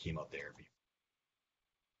neoadjuvant chemotherapy.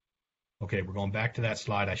 Okay, we're going back to that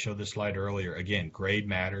slide. I showed this slide earlier. Again, grade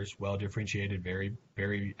matters, well differentiated, very,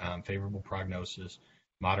 very favorable prognosis.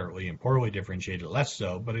 Moderately and poorly differentiated, less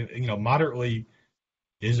so, but moderately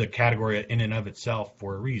is a category in and of itself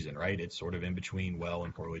for a reason, right? It's sort of in between well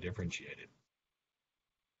and poorly differentiated.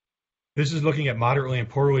 This is looking at moderately and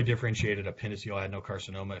poorly differentiated appendiceal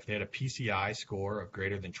adenocarcinoma. If they had a PCI score of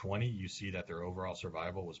greater than 20, you see that their overall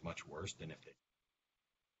survival was much worse than if they.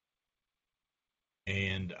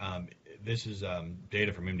 And this is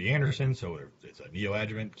data from MD Anderson, so it's a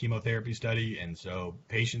neoadjuvant chemotherapy study. And so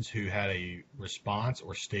patients who had a response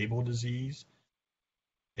or stable disease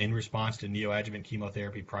in response to neoadjuvant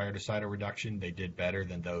chemotherapy prior to cytoreduction, they did better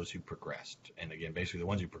than those who progressed. And again, basically the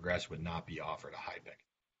ones who progressed would not be offered a HIPEC.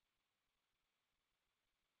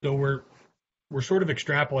 So we're sort of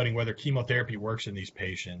extrapolating whether chemotherapy works in these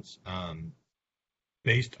patients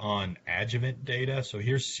based on adjuvant data. So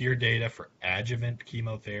here's SEER data for adjuvant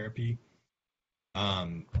chemotherapy.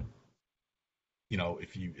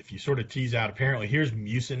 if you sort of tease out, apparently here's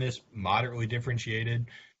mucinous moderately differentiated,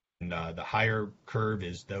 and the higher curve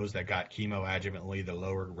is those that got chemo adjuvantly. The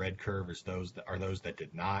lower red curve is those that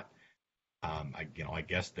did not. I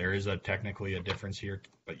guess there is technically a difference here,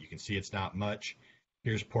 but you can see it's not much.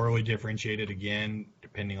 Here's poorly differentiated again,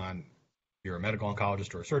 depending on if you're a medical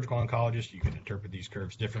oncologist or a surgical oncologist, you can interpret these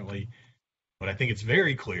curves differently. But I think it's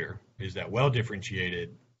very clear is that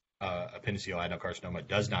well-differentiated appendiceal adenocarcinoma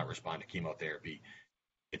does not respond to chemotherapy.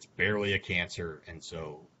 It's barely a cancer, and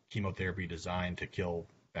so chemotherapy designed to kill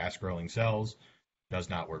fast-growing cells does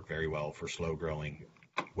not work very well for slow-growing,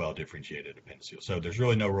 well-differentiated appendiceal. So there's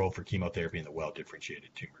really no role for chemotherapy in the well-differentiated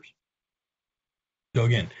tumors. So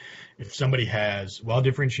again, if somebody has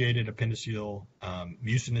well-differentiated appendiceal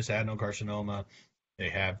mucinous adenocarcinoma, they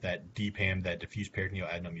have that DPAM, that diffuse peritoneal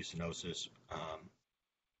adenomucinosis,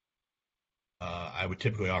 I would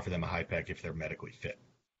typically offer them a HIPEC if they're medically fit.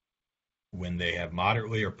 When they have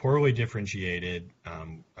moderately or poorly differentiated,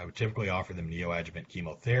 I would typically offer them neoadjuvant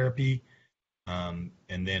chemotherapy, and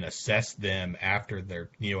then assess them after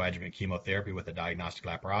their neoadjuvant chemotherapy with a diagnostic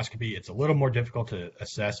laparoscopy. It's a little more difficult to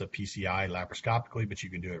assess a PCI laparoscopically, but you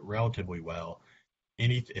can do it relatively well.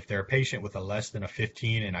 If they're a patient with a less than a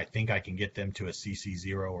 15, and I think I can get them to a CC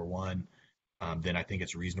 0 or 1, then I think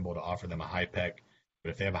it's reasonable to offer them a HIPEC. But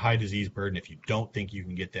if they have a high disease burden, if you don't think you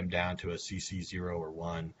can get them down to a CC 0 or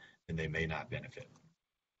 1, then they may not benefit.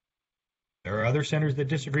 There are other centers that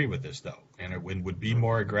disagree with this, though, and would be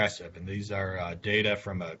more aggressive. And these are data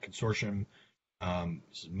from a consortium.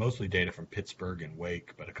 This is mostly data from Pittsburgh and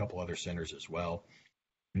Wake, but a couple other centers as well.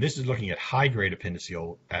 And this is looking at high-grade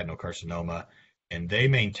appendiceal adenocarcinoma, and they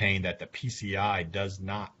maintain that the PCI does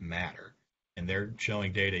not matter. And they're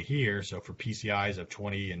showing data here. So for PCIs of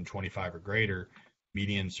 20 and 25 or greater,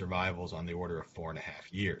 median survival is on the order of 4.5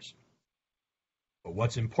 years. But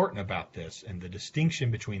what's important about this, and the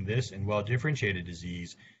distinction between this and well-differentiated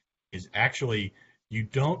disease, is actually you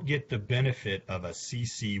don't get the benefit of a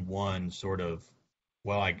CC1 sort of,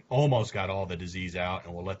 well, I almost got all the disease out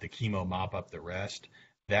and we'll let the chemo mop up the rest.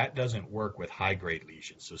 That doesn't work with high-grade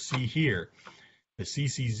lesions. So see here, the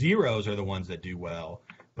CC zeros are the ones that do well,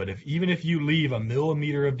 but even if you leave a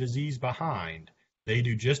millimeter of disease behind, they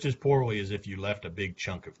do just as poorly as if you left a big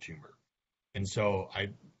chunk of tumor. And so I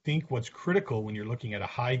think what's critical when you're looking at a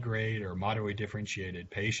high-grade or moderately differentiated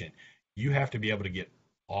patient, you have to be able to get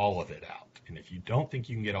all of it out. And if you don't think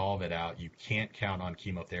you can get all of it out, you can't count on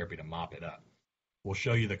chemotherapy to mop it up. We'll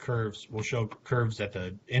show you the curves. We'll show curves at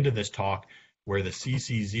the end of this talk where the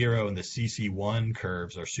CC0 and the CC1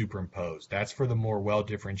 curves are superimposed. That's for the more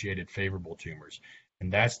well-differentiated favorable tumors.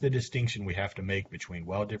 And that's the distinction we have to make between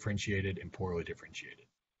well-differentiated and poorly differentiated.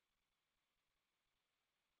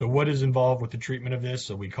 So what is involved with the treatment of this?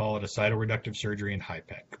 So we call it a cytoreductive surgery and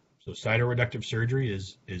HIPEC. So cytoreductive surgery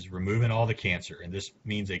is removing all the cancer, and this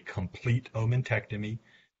means a complete omentectomy.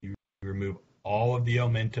 You remove all of the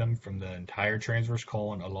omentum from the entire transverse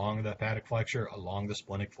colon along the hepatic flexure, along the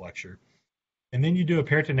splenic flexure. And then you do a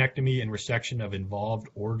peritonectomy and resection of involved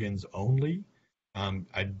organs only.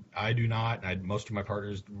 I do not, most of my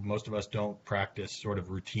partners, most of us don't practice sort of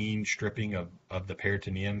routine stripping of the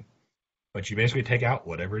peritoneum, but you basically take out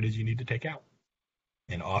whatever it is you need to take out.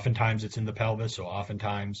 And oftentimes it's in the pelvis, so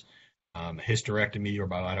oftentimes hysterectomy or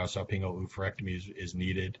bilateral salpingo oophorectomy is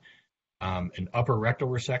needed. An upper rectal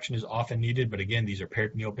resection is often needed, but again, these are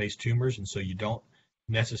peritoneal-based tumors, and so you don't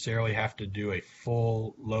necessarily have to do a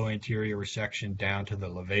full low anterior resection down to the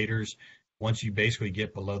levators. Once you basically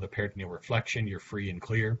get below the peritoneal reflection, you're free and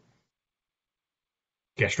clear.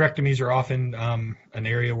 Gastrectomies are often an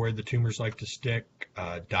area where the tumors like to stick.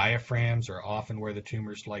 Diaphragms are often where the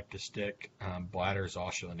tumors like to stick. Bladder is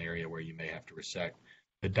also an area where you may have to resect.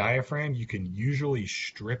 The diaphragm, you can usually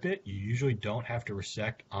strip it. You usually don't have to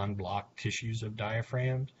resect unblocked tissues of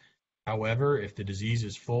diaphragms. However, if the disease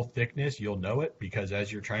is full thickness, you'll know it because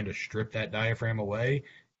as you're trying to strip that diaphragm away,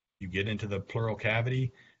 you get into the pleural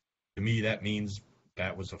cavity. To me, that means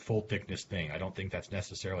that was a full thickness thing. I don't think that's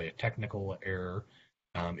necessarily a technical error.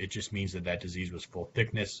 It just means that disease was full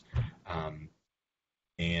thickness,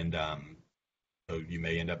 and so you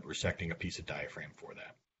may end up resecting a piece of diaphragm for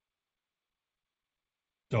that.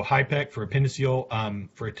 So HIPEC for appendiceal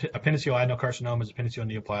adenocarcinomas, appendiceal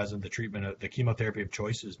neoplasm, the treatment of the chemotherapy of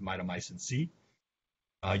choice is mitomycin C.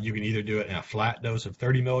 You can either do it in a flat dose of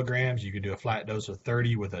 30 milligrams. You can do a flat dose of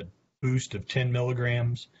 30 with a boost of 10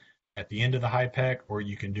 milligrams at the end of the HIPEC, or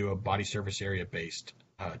you can do a body surface area based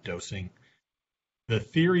dosing. The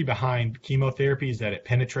theory behind chemotherapy is that it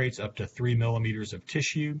penetrates up to 3 millimeters of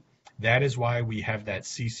tissue. That is why we have that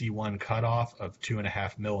CC1 cutoff of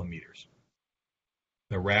 2.5 millimeters.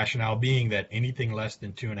 The rationale being that anything less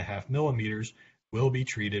than 2.5 millimeters will be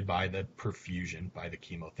treated by the perfusion, by the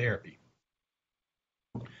chemotherapy.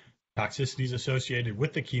 Toxicities associated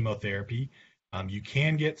with the chemotherapy, you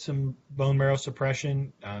can get some bone marrow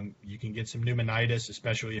suppression. You can get some pneumonitis,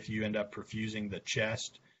 especially if you end up perfusing the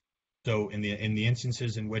chest. So in the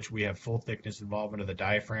instances in which we have full thickness involvement of the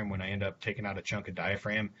diaphragm, when I end up taking out a chunk of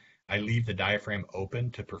diaphragm, I leave the diaphragm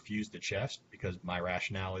open to perfuse the chest because my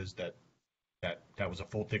rationale is that was a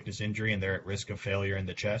full thickness injury and they're at risk of failure in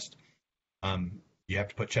the chest. You have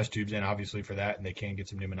to put chest tubes in, obviously, for that, and they can get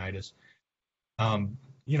some pneumonitis.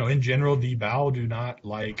 In general, the bowel do not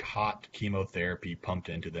like hot chemotherapy pumped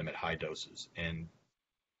into them at high doses. And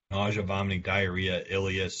nausea, vomiting, diarrhea,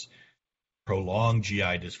 ileus, prolonged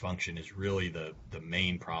GI dysfunction is really the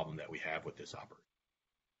main problem that we have with this operation.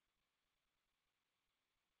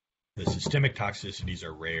 The systemic toxicities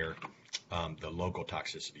are rare. The local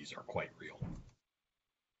toxicities are quite real.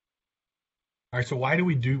 All right, so why do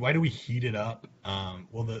we heat it up?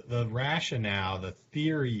 Well, the rationale, the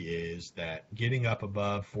theory is that getting up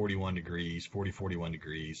above 41 degrees, 41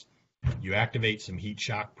 degrees, you activate some heat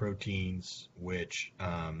shock proteins, which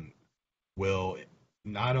will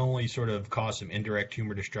not only sort of cause some indirect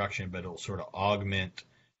tumor destruction, but it'll sort of augment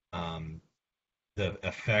the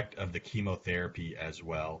effect of the chemotherapy as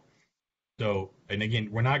well. So, and again,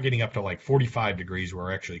 we're not getting up to like 45 degrees where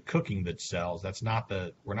we're actually cooking the cells.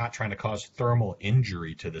 We're not trying to cause thermal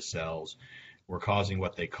injury to the cells. We're causing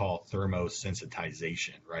what they call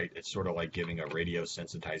thermosensitization, right? It's sort of like giving a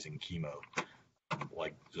radiosensitizing chemo,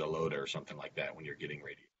 like Xeloda or something like that when you're getting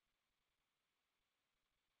radio.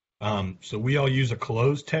 So we all use a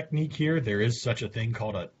closed technique here. There is such a thing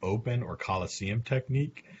called an open or Coliseum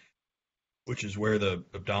technique, which is where the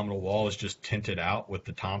abdominal wall is just tinted out with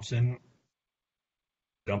the Thompson.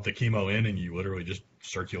 Dump the chemo in and you literally just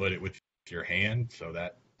circulate it with your hand. So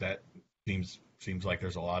that seems like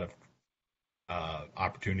there's a lot of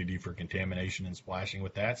opportunity for contamination and splashing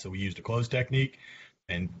with that. So we used a closed technique,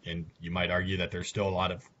 and you might argue that there's still a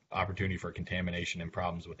lot of opportunity for contamination and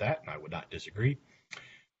problems with that, and I would not disagree.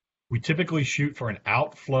 We typically shoot for an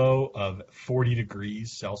outflow of 40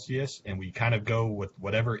 degrees Celsius, and we kind of go with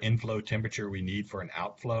whatever inflow temperature we need for an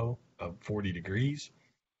outflow of 40 degrees.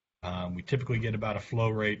 We typically get about a flow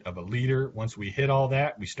rate of 1 liter. Once we hit all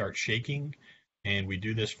that, we start shaking, and we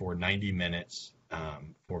do this for 90 minutes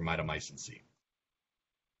for mitomycin C.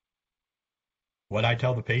 What I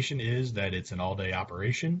tell the patient is that it's an all-day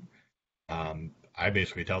operation. I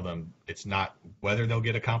basically tell them it's not whether they'll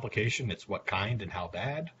get a complication, it's what kind and how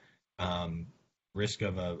bad. Risk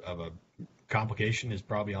of a complication is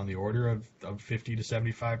probably on the order of 50 to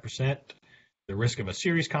 75%. The risk of a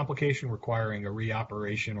serious complication requiring a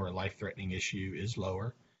reoperation or a life-threatening issue is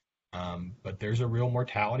lower, but there's a real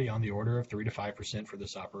mortality on the order of 3 to 5% for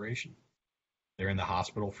this operation. They're in the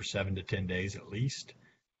hospital for 7 to 10 days at least,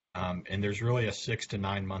 and there's really a 6 to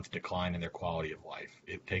 9 month decline in their quality of life.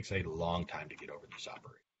 It takes a long time to get over this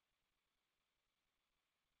operation.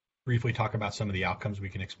 Briefly talk about some of the outcomes we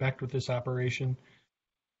can expect with this operation.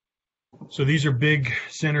 So these are big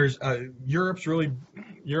centers. Europe's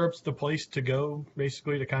the place to go,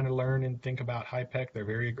 basically, to kind of learn and think about HIPEC. They're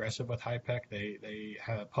very aggressive with HIPEC. They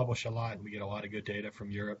have published a lot, and we get a lot of good data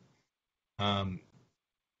from Europe.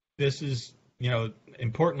 This is,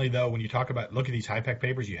 importantly though, when you look at these HIPEC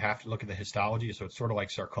papers, you have to look at the histology. So it's sort of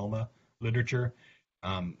like sarcoma literature.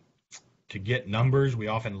 To get numbers, we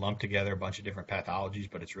often lump together a bunch of different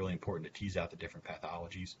pathologies, but it's really important to tease out the different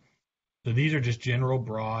pathologies. So these are just general,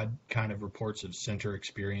 broad kind of reports of center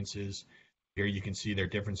experiences. Here you can see their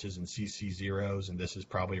differences in CC zeros, and this is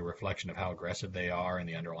probably a reflection of how aggressive they are in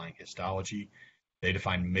the underlying histology. They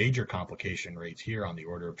define major complication rates here on the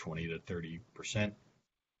order of 20 to 30%.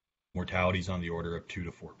 Mortalities on the order of 2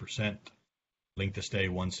 to 4%. Length of stay,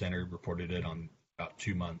 one center reported it on about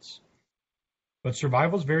 2 months. But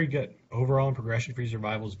survival is very good. Overall and progression-free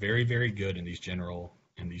survival is very, very good in these general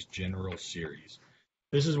series.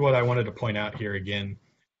 This is what I wanted to point out here again.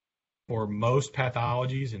 For most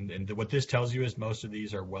pathologies, and what this tells you is most of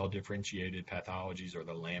these are well-differentiated pathologies or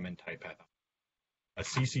the Lammin type pathology. A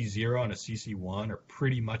CC0 and a CC1 are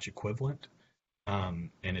pretty much equivalent, and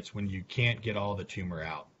it's when you can't get all the tumor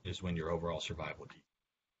out is when your overall survival decreases.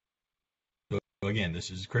 So again, this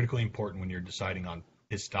is critically important when you're deciding on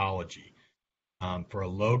histology. For a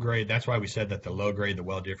low grade, that's why we said that the low grade, the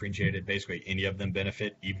well-differentiated, basically any of them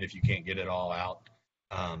benefit, even if you can't get it all out.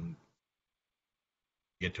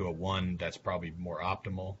 Get to a 1, that's probably more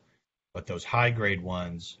optimal. But those high grade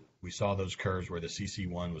ones, we saw those curves where the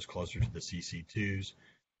CC1 was closer to the CC2s.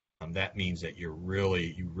 That means that you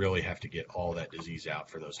really have to get all that disease out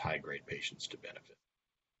for those high grade patients to benefit.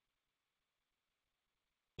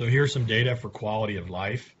 So here's some data for quality of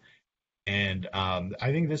life. And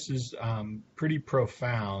I think this is pretty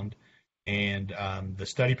profound. And the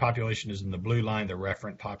study population is in the blue line. The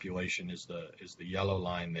referent population is the yellow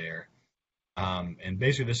line there. And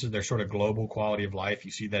basically, this is their sort of global quality of life.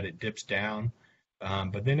 You see that it dips down,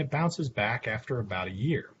 but then it bounces back after about a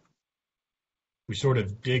year. We sort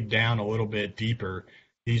of dig down a little bit deeper.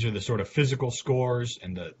 These are the sort of physical scores,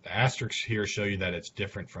 and the asterisks here show you that it's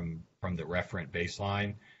different from the referent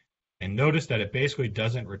baseline. And notice that it basically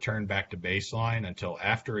doesn't return back to baseline until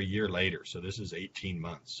after a year later. So this is 18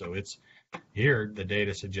 months. So it's here, the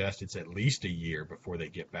data suggests it's at least a year before they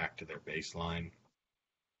get back to their baseline.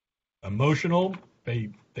 Emotional, they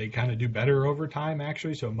kind of do better over time,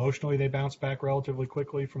 actually. So emotionally, they bounce back relatively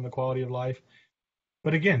quickly from the quality of life.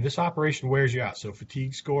 But again, this operation wears you out. So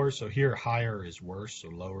fatigue scores, so here higher is worse, so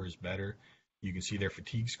lower is better. You can see their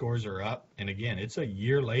fatigue scores are up. And again, it's a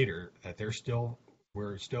year later that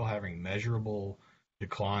we're still having measurable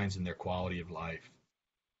declines in their quality of life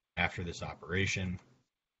after this operation.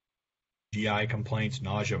 GI complaints,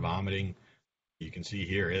 nausea, vomiting. You can see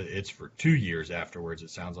here it's for 2 years afterwards.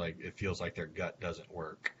 It feels like their gut doesn't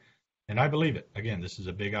work. And I believe it. Again, this is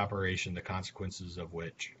a big operation, the consequences of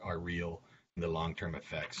which are real, and the long-term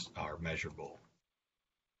effects are measurable,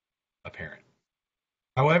 apparent.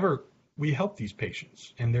 However, we help these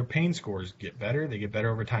patients, and their pain scores get better. They get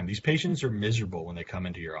better over time. These patients are miserable when they come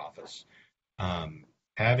into your office.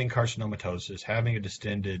 Having carcinomatosis, having a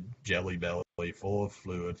distended jelly belly, full of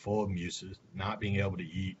fluid, full of mucus, not being able to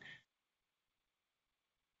eat.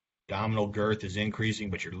 Abdominal girth is increasing,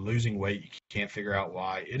 but you're losing weight. You can't figure out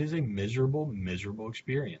why. It is a miserable, miserable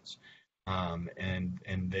experience.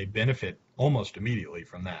 And they benefit almost immediately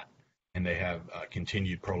from that. And they have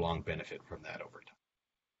continued prolonged benefit from that over time.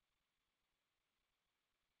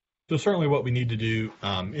 So certainly what we need to do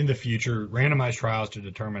in the future, randomized trials to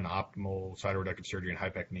determine optimal cytoreductive surgery and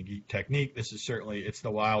HIPEC technique. This is certainly, it's the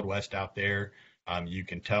Wild West out there. You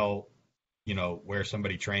can tell, where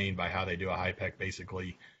somebody trained by how they do a HIPEC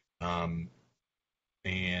basically. And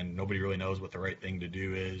nobody really knows what the right thing to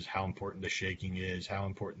do is, how important the shaking is, how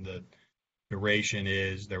important the duration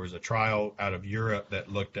is. There was a trial out of Europe that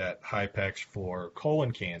looked at HIPECs for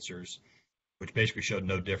colon cancers, which basically showed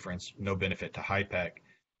no difference, no benefit to HIPEC.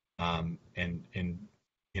 And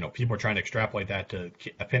people are trying to extrapolate that to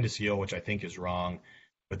appendiceal, which I think is wrong.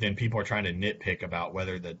 But then people are trying to nitpick about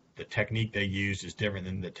whether the technique they use is different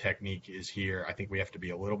than the technique is here. I think we have to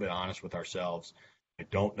be a little bit honest with ourselves. I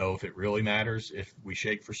don't know if it really matters if we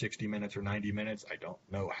shake for 60 minutes or 90 minutes. I don't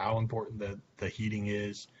know how important the heating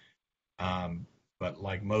is. But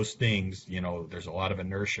like most things, there's a lot of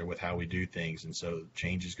inertia with how we do things. And so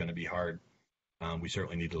change is going to be hard. We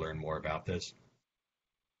certainly need to learn more about this.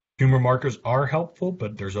 Tumor markers are helpful,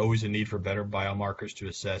 but there's always a need for better biomarkers to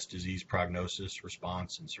assess disease prognosis,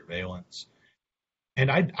 response, and surveillance.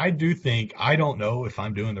 And I do think, I don't know if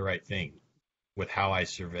I'm doing the right thing with how I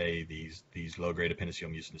survey these low-grade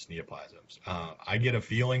appendiceal mucinous neoplasms. I get a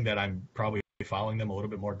feeling that I'm probably following them a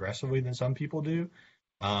little bit more aggressively than some people do.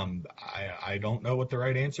 I don't know what the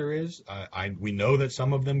right answer is. We know that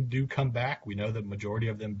some of them do come back. We know the majority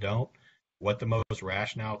of them don't. What the most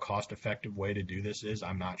rational, cost-effective way to do this is,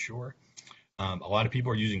 I'm not sure. A lot of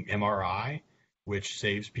people are using MRI, which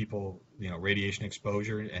saves people, radiation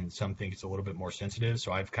exposure, and some think it's a little bit more sensitive.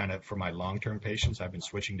 So I've for my long-term patients, I've been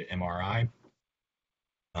switching to MRI.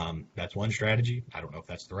 That's one strategy. I don't know if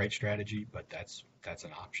that's the right strategy, but that's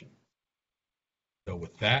an option. So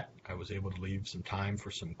with that, I was able to leave some time for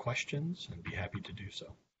some questions and be happy to do so.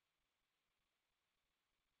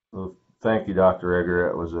 Well, thank you, Dr. Egger.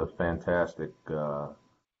 It was a fantastic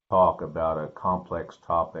talk about a complex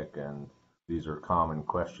topic, and these are common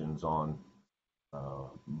questions on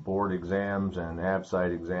board exams and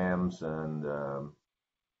ABSITE exams, and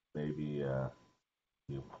maybe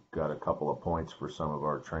you've got a couple of points for some of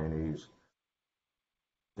our trainees.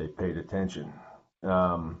 They paid attention.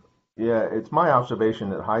 Yeah, it's my observation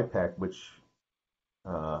that HIPEC, which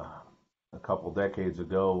a couple decades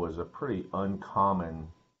ago was a pretty uncommon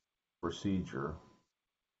procedure,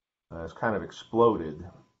 has kind of exploded,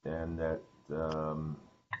 and that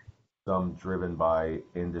some driven by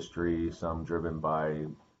industry, some driven by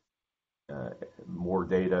more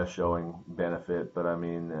data showing benefit. But I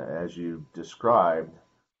mean, as you described,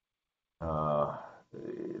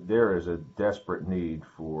 there is a desperate need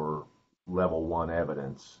for level 1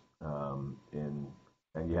 evidence, and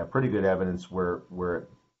you have pretty good evidence where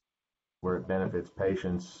it benefits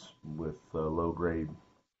patients with low-grade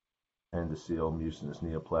appendiceal mucinous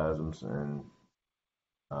neoplasms,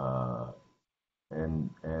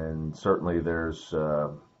 and certainly there's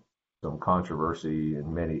some controversy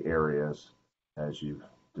in many areas, as you've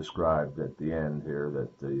described at the end here,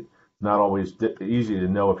 that it's not always easy to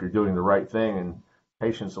know if you're doing the right thing, and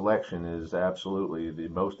patient selection is absolutely the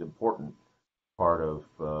most important part of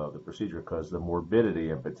the procedure, because the morbidity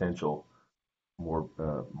and potential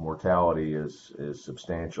mortality is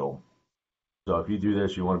substantial. So if you do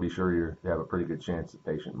this, you want to be sure you have a pretty good chance the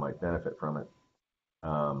patient might benefit from it.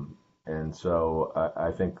 And so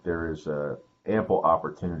I think there is ample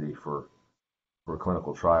opportunity for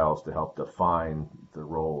clinical trials to help define the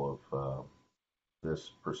role of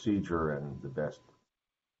this procedure and the best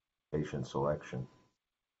patient selection.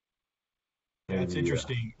 Yeah, it's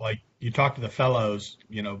interesting. Like you talk to the fellows,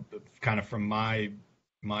 kind of from my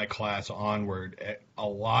class onward, a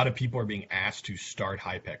lot of people are being asked to start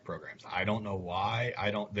HIPEC programs. I don't know why.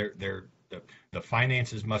 I don't. The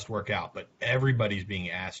finances must work out, but everybody's being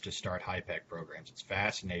asked to start HIPEC programs. It's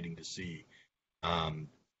fascinating to see, and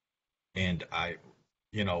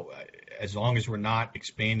as long as we're not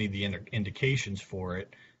expanding the indications for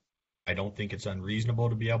it, I don't think it's unreasonable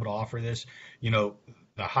to be able to offer this. The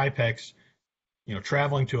HIPECs.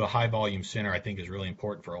 Traveling to a high volume center, I think, is really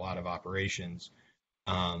important for a lot of operations.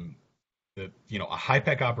 A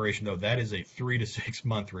HIPEC operation, though, that is a 3 to 6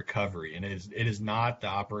 month recovery, and it is not the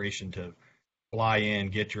operation to fly in,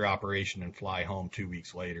 get your operation, and fly home 2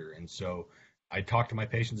 weeks later. And so I talk to my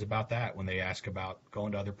patients about that when they ask about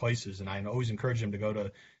going to other places, and I always encourage them to go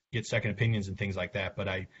to get second opinions and things like that. But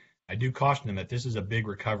I do caution them that this is a big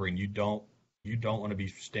recovery, and you don't want to be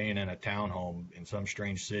staying in a townhome in some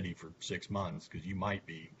strange city for 6 months, because you might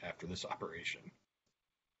be after this operation.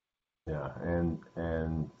 Yeah,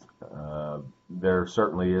 and there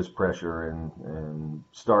certainly is pressure in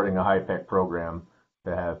starting a HIPEC program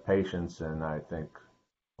to have patients, and I think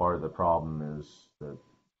part of the problem is that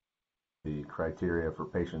the criteria for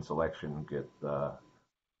patient selection get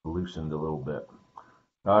loosened a little bit.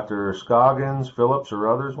 Dr. Scoggins, Phillips, or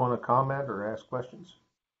others want to comment or ask questions?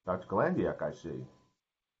 Dr. Galandiak, I see.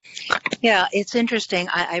 Yeah, it's interesting.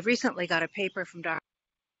 I recently got a paper from Dr.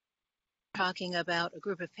 talking about a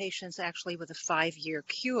group of patients actually with a 5-year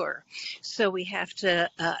cure. So we have to,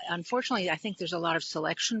 unfortunately, I think there's a lot of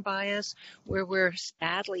selection bias where we're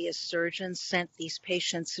sadly as surgeons sent these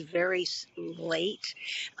patients very late.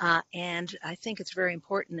 And I think it's very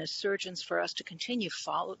important as surgeons for us to continue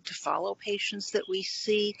to follow patients that we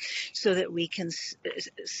see, so that we can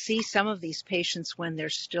see some of these patients when they're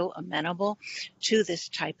still amenable to this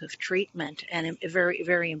type of treatment. And very,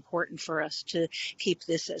 very important for us to keep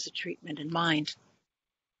this as a treatment in mind.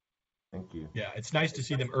 Thank you. Yeah, it's nice to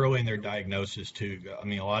see them early in their diagnosis too. I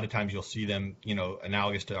mean, a lot of times you'll see them,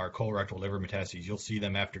 analogous to our colorectal liver metastases, you'll see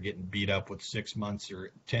them after getting beat up with 6 months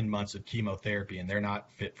or 10 months of chemotherapy, and they're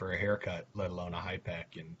not fit for a haircut, let alone a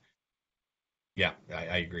HIPEC. And yeah,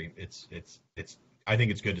 I agree. I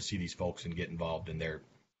think it's good to see these folks and get involved in their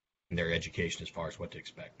education as far as what to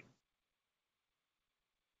expect.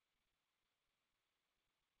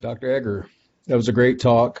 Dr. Egger, that was a great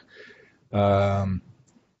talk.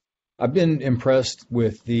 I've been impressed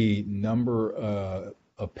with the number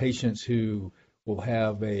of patients who will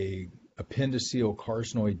have a appendiceal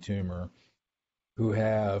carcinoid tumor, who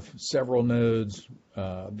have several nodes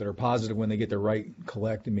that are positive when they get their right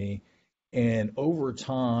colectomy, and over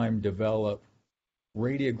time develop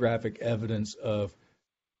radiographic evidence of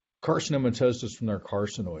carcinomatosis from their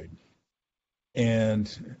carcinoid.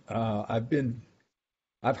 And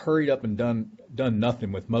I've hurried up and done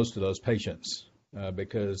nothing with most of those patients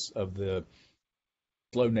because of the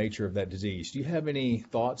slow nature of that disease. Do you have any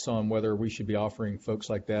thoughts on whether we should be offering folks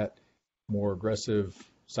like that more aggressive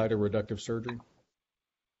cytoreductive surgery?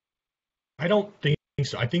 I don't think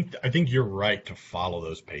so. I think you're right to follow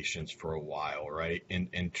those patients for a while, right?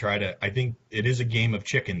 And try to. I think it is a game of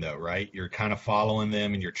chicken, though, right? You're kind of following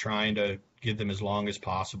them, and you're trying to give them as long as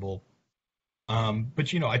possible.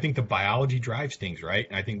 But I think the biology drives things, right?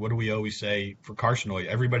 And I think, what do we always say for carcinoid?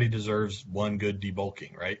 Everybody deserves one good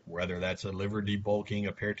debulking, right? Whether that's a liver debulking,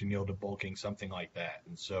 a peritoneal debulking, something like that.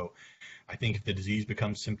 And so I think if the disease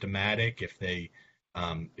becomes symptomatic,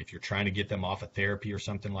 if you're trying to get them off of therapy or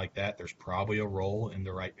something like that, there's probably a role in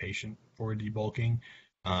the right patient for debulking.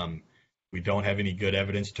 We don't have any good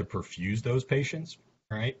evidence to perfuse those patients,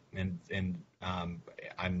 right? And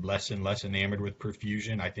I'm less and less enamored with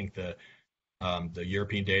perfusion. I think the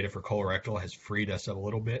European data for colorectal has freed us a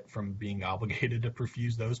little bit from being obligated to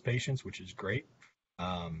perfuse those patients, which is great.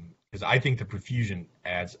 Because I think the perfusion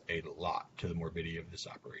adds a lot to the morbidity of this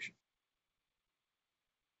operation.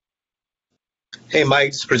 Hey, Mike,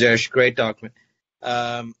 it's Prajesh. Great document.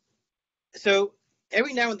 So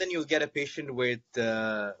every now and then you'll get a patient with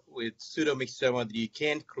pseudomyxoma that you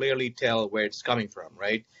can't clearly tell where it's coming from,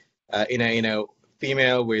 right? In a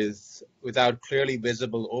female without clearly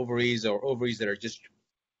visible ovaries, or ovaries that are just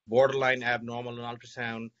borderline abnormal on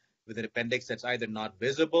ultrasound, with an appendix that's either not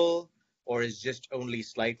visible or is just only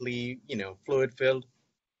slightly, fluid filled.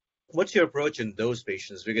 What's your approach in those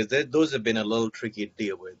patients? Because those have been a little tricky to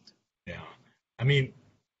deal with. Yeah. I mean,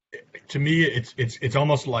 to me, it's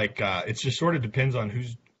almost like it just sort of depends on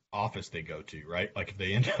whose office they go to, right? Like if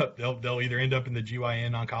they end up, they'll either end up in the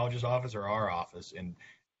GYN oncologist office or our office, and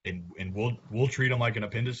we'll treat them like an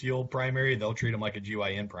appendiceal primary. They'll treat them like a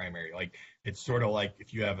GYN primary. Like it's sort of like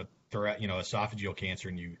if you have a esophageal cancer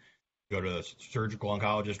and you go to a surgical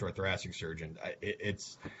oncologist or a thoracic surgeon.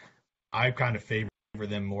 I kind of favor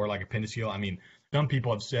them more like appendiceal. I mean, some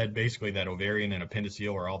people have said basically that ovarian and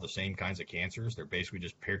appendiceal are all the same kinds of cancers. They're basically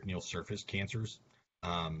just peritoneal surface cancers.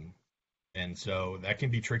 And so that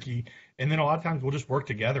can be tricky. And then a lot of times we'll just work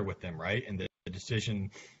together with them, right? And the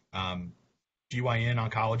decision, GYN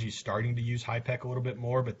oncology is starting to use HIPEC a little bit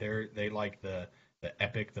more, but they like the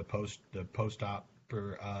EPIC, the post-op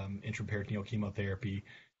for intraperitoneal chemotherapy.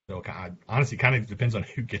 So honestly, kind of depends on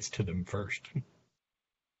who gets to them first.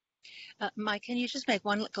 Mike, can you just make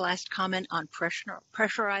one last comment on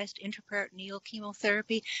pressurized intraperitoneal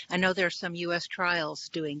chemotherapy? I know there are some U.S. trials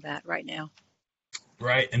doing that right now.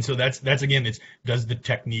 Right, and so that's again, does the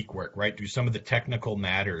technique work, right? Do some of the technical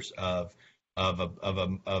matters of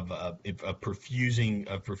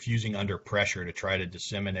perfusing under pressure to try to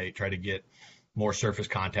disseminate, try to get more surface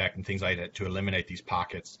contact and things like that to eliminate these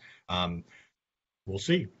pockets. We'll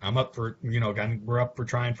see. I'm up for, we're up for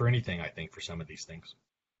trying for anything, I think, for some of these things.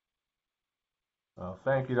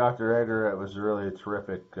 Thank you, Dr. Egger. It was really a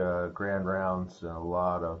terrific grand rounds and a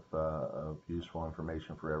lot of useful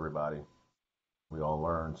information for everybody. We all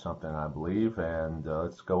learned something, I believe, and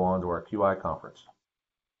let's go on to our QI conference.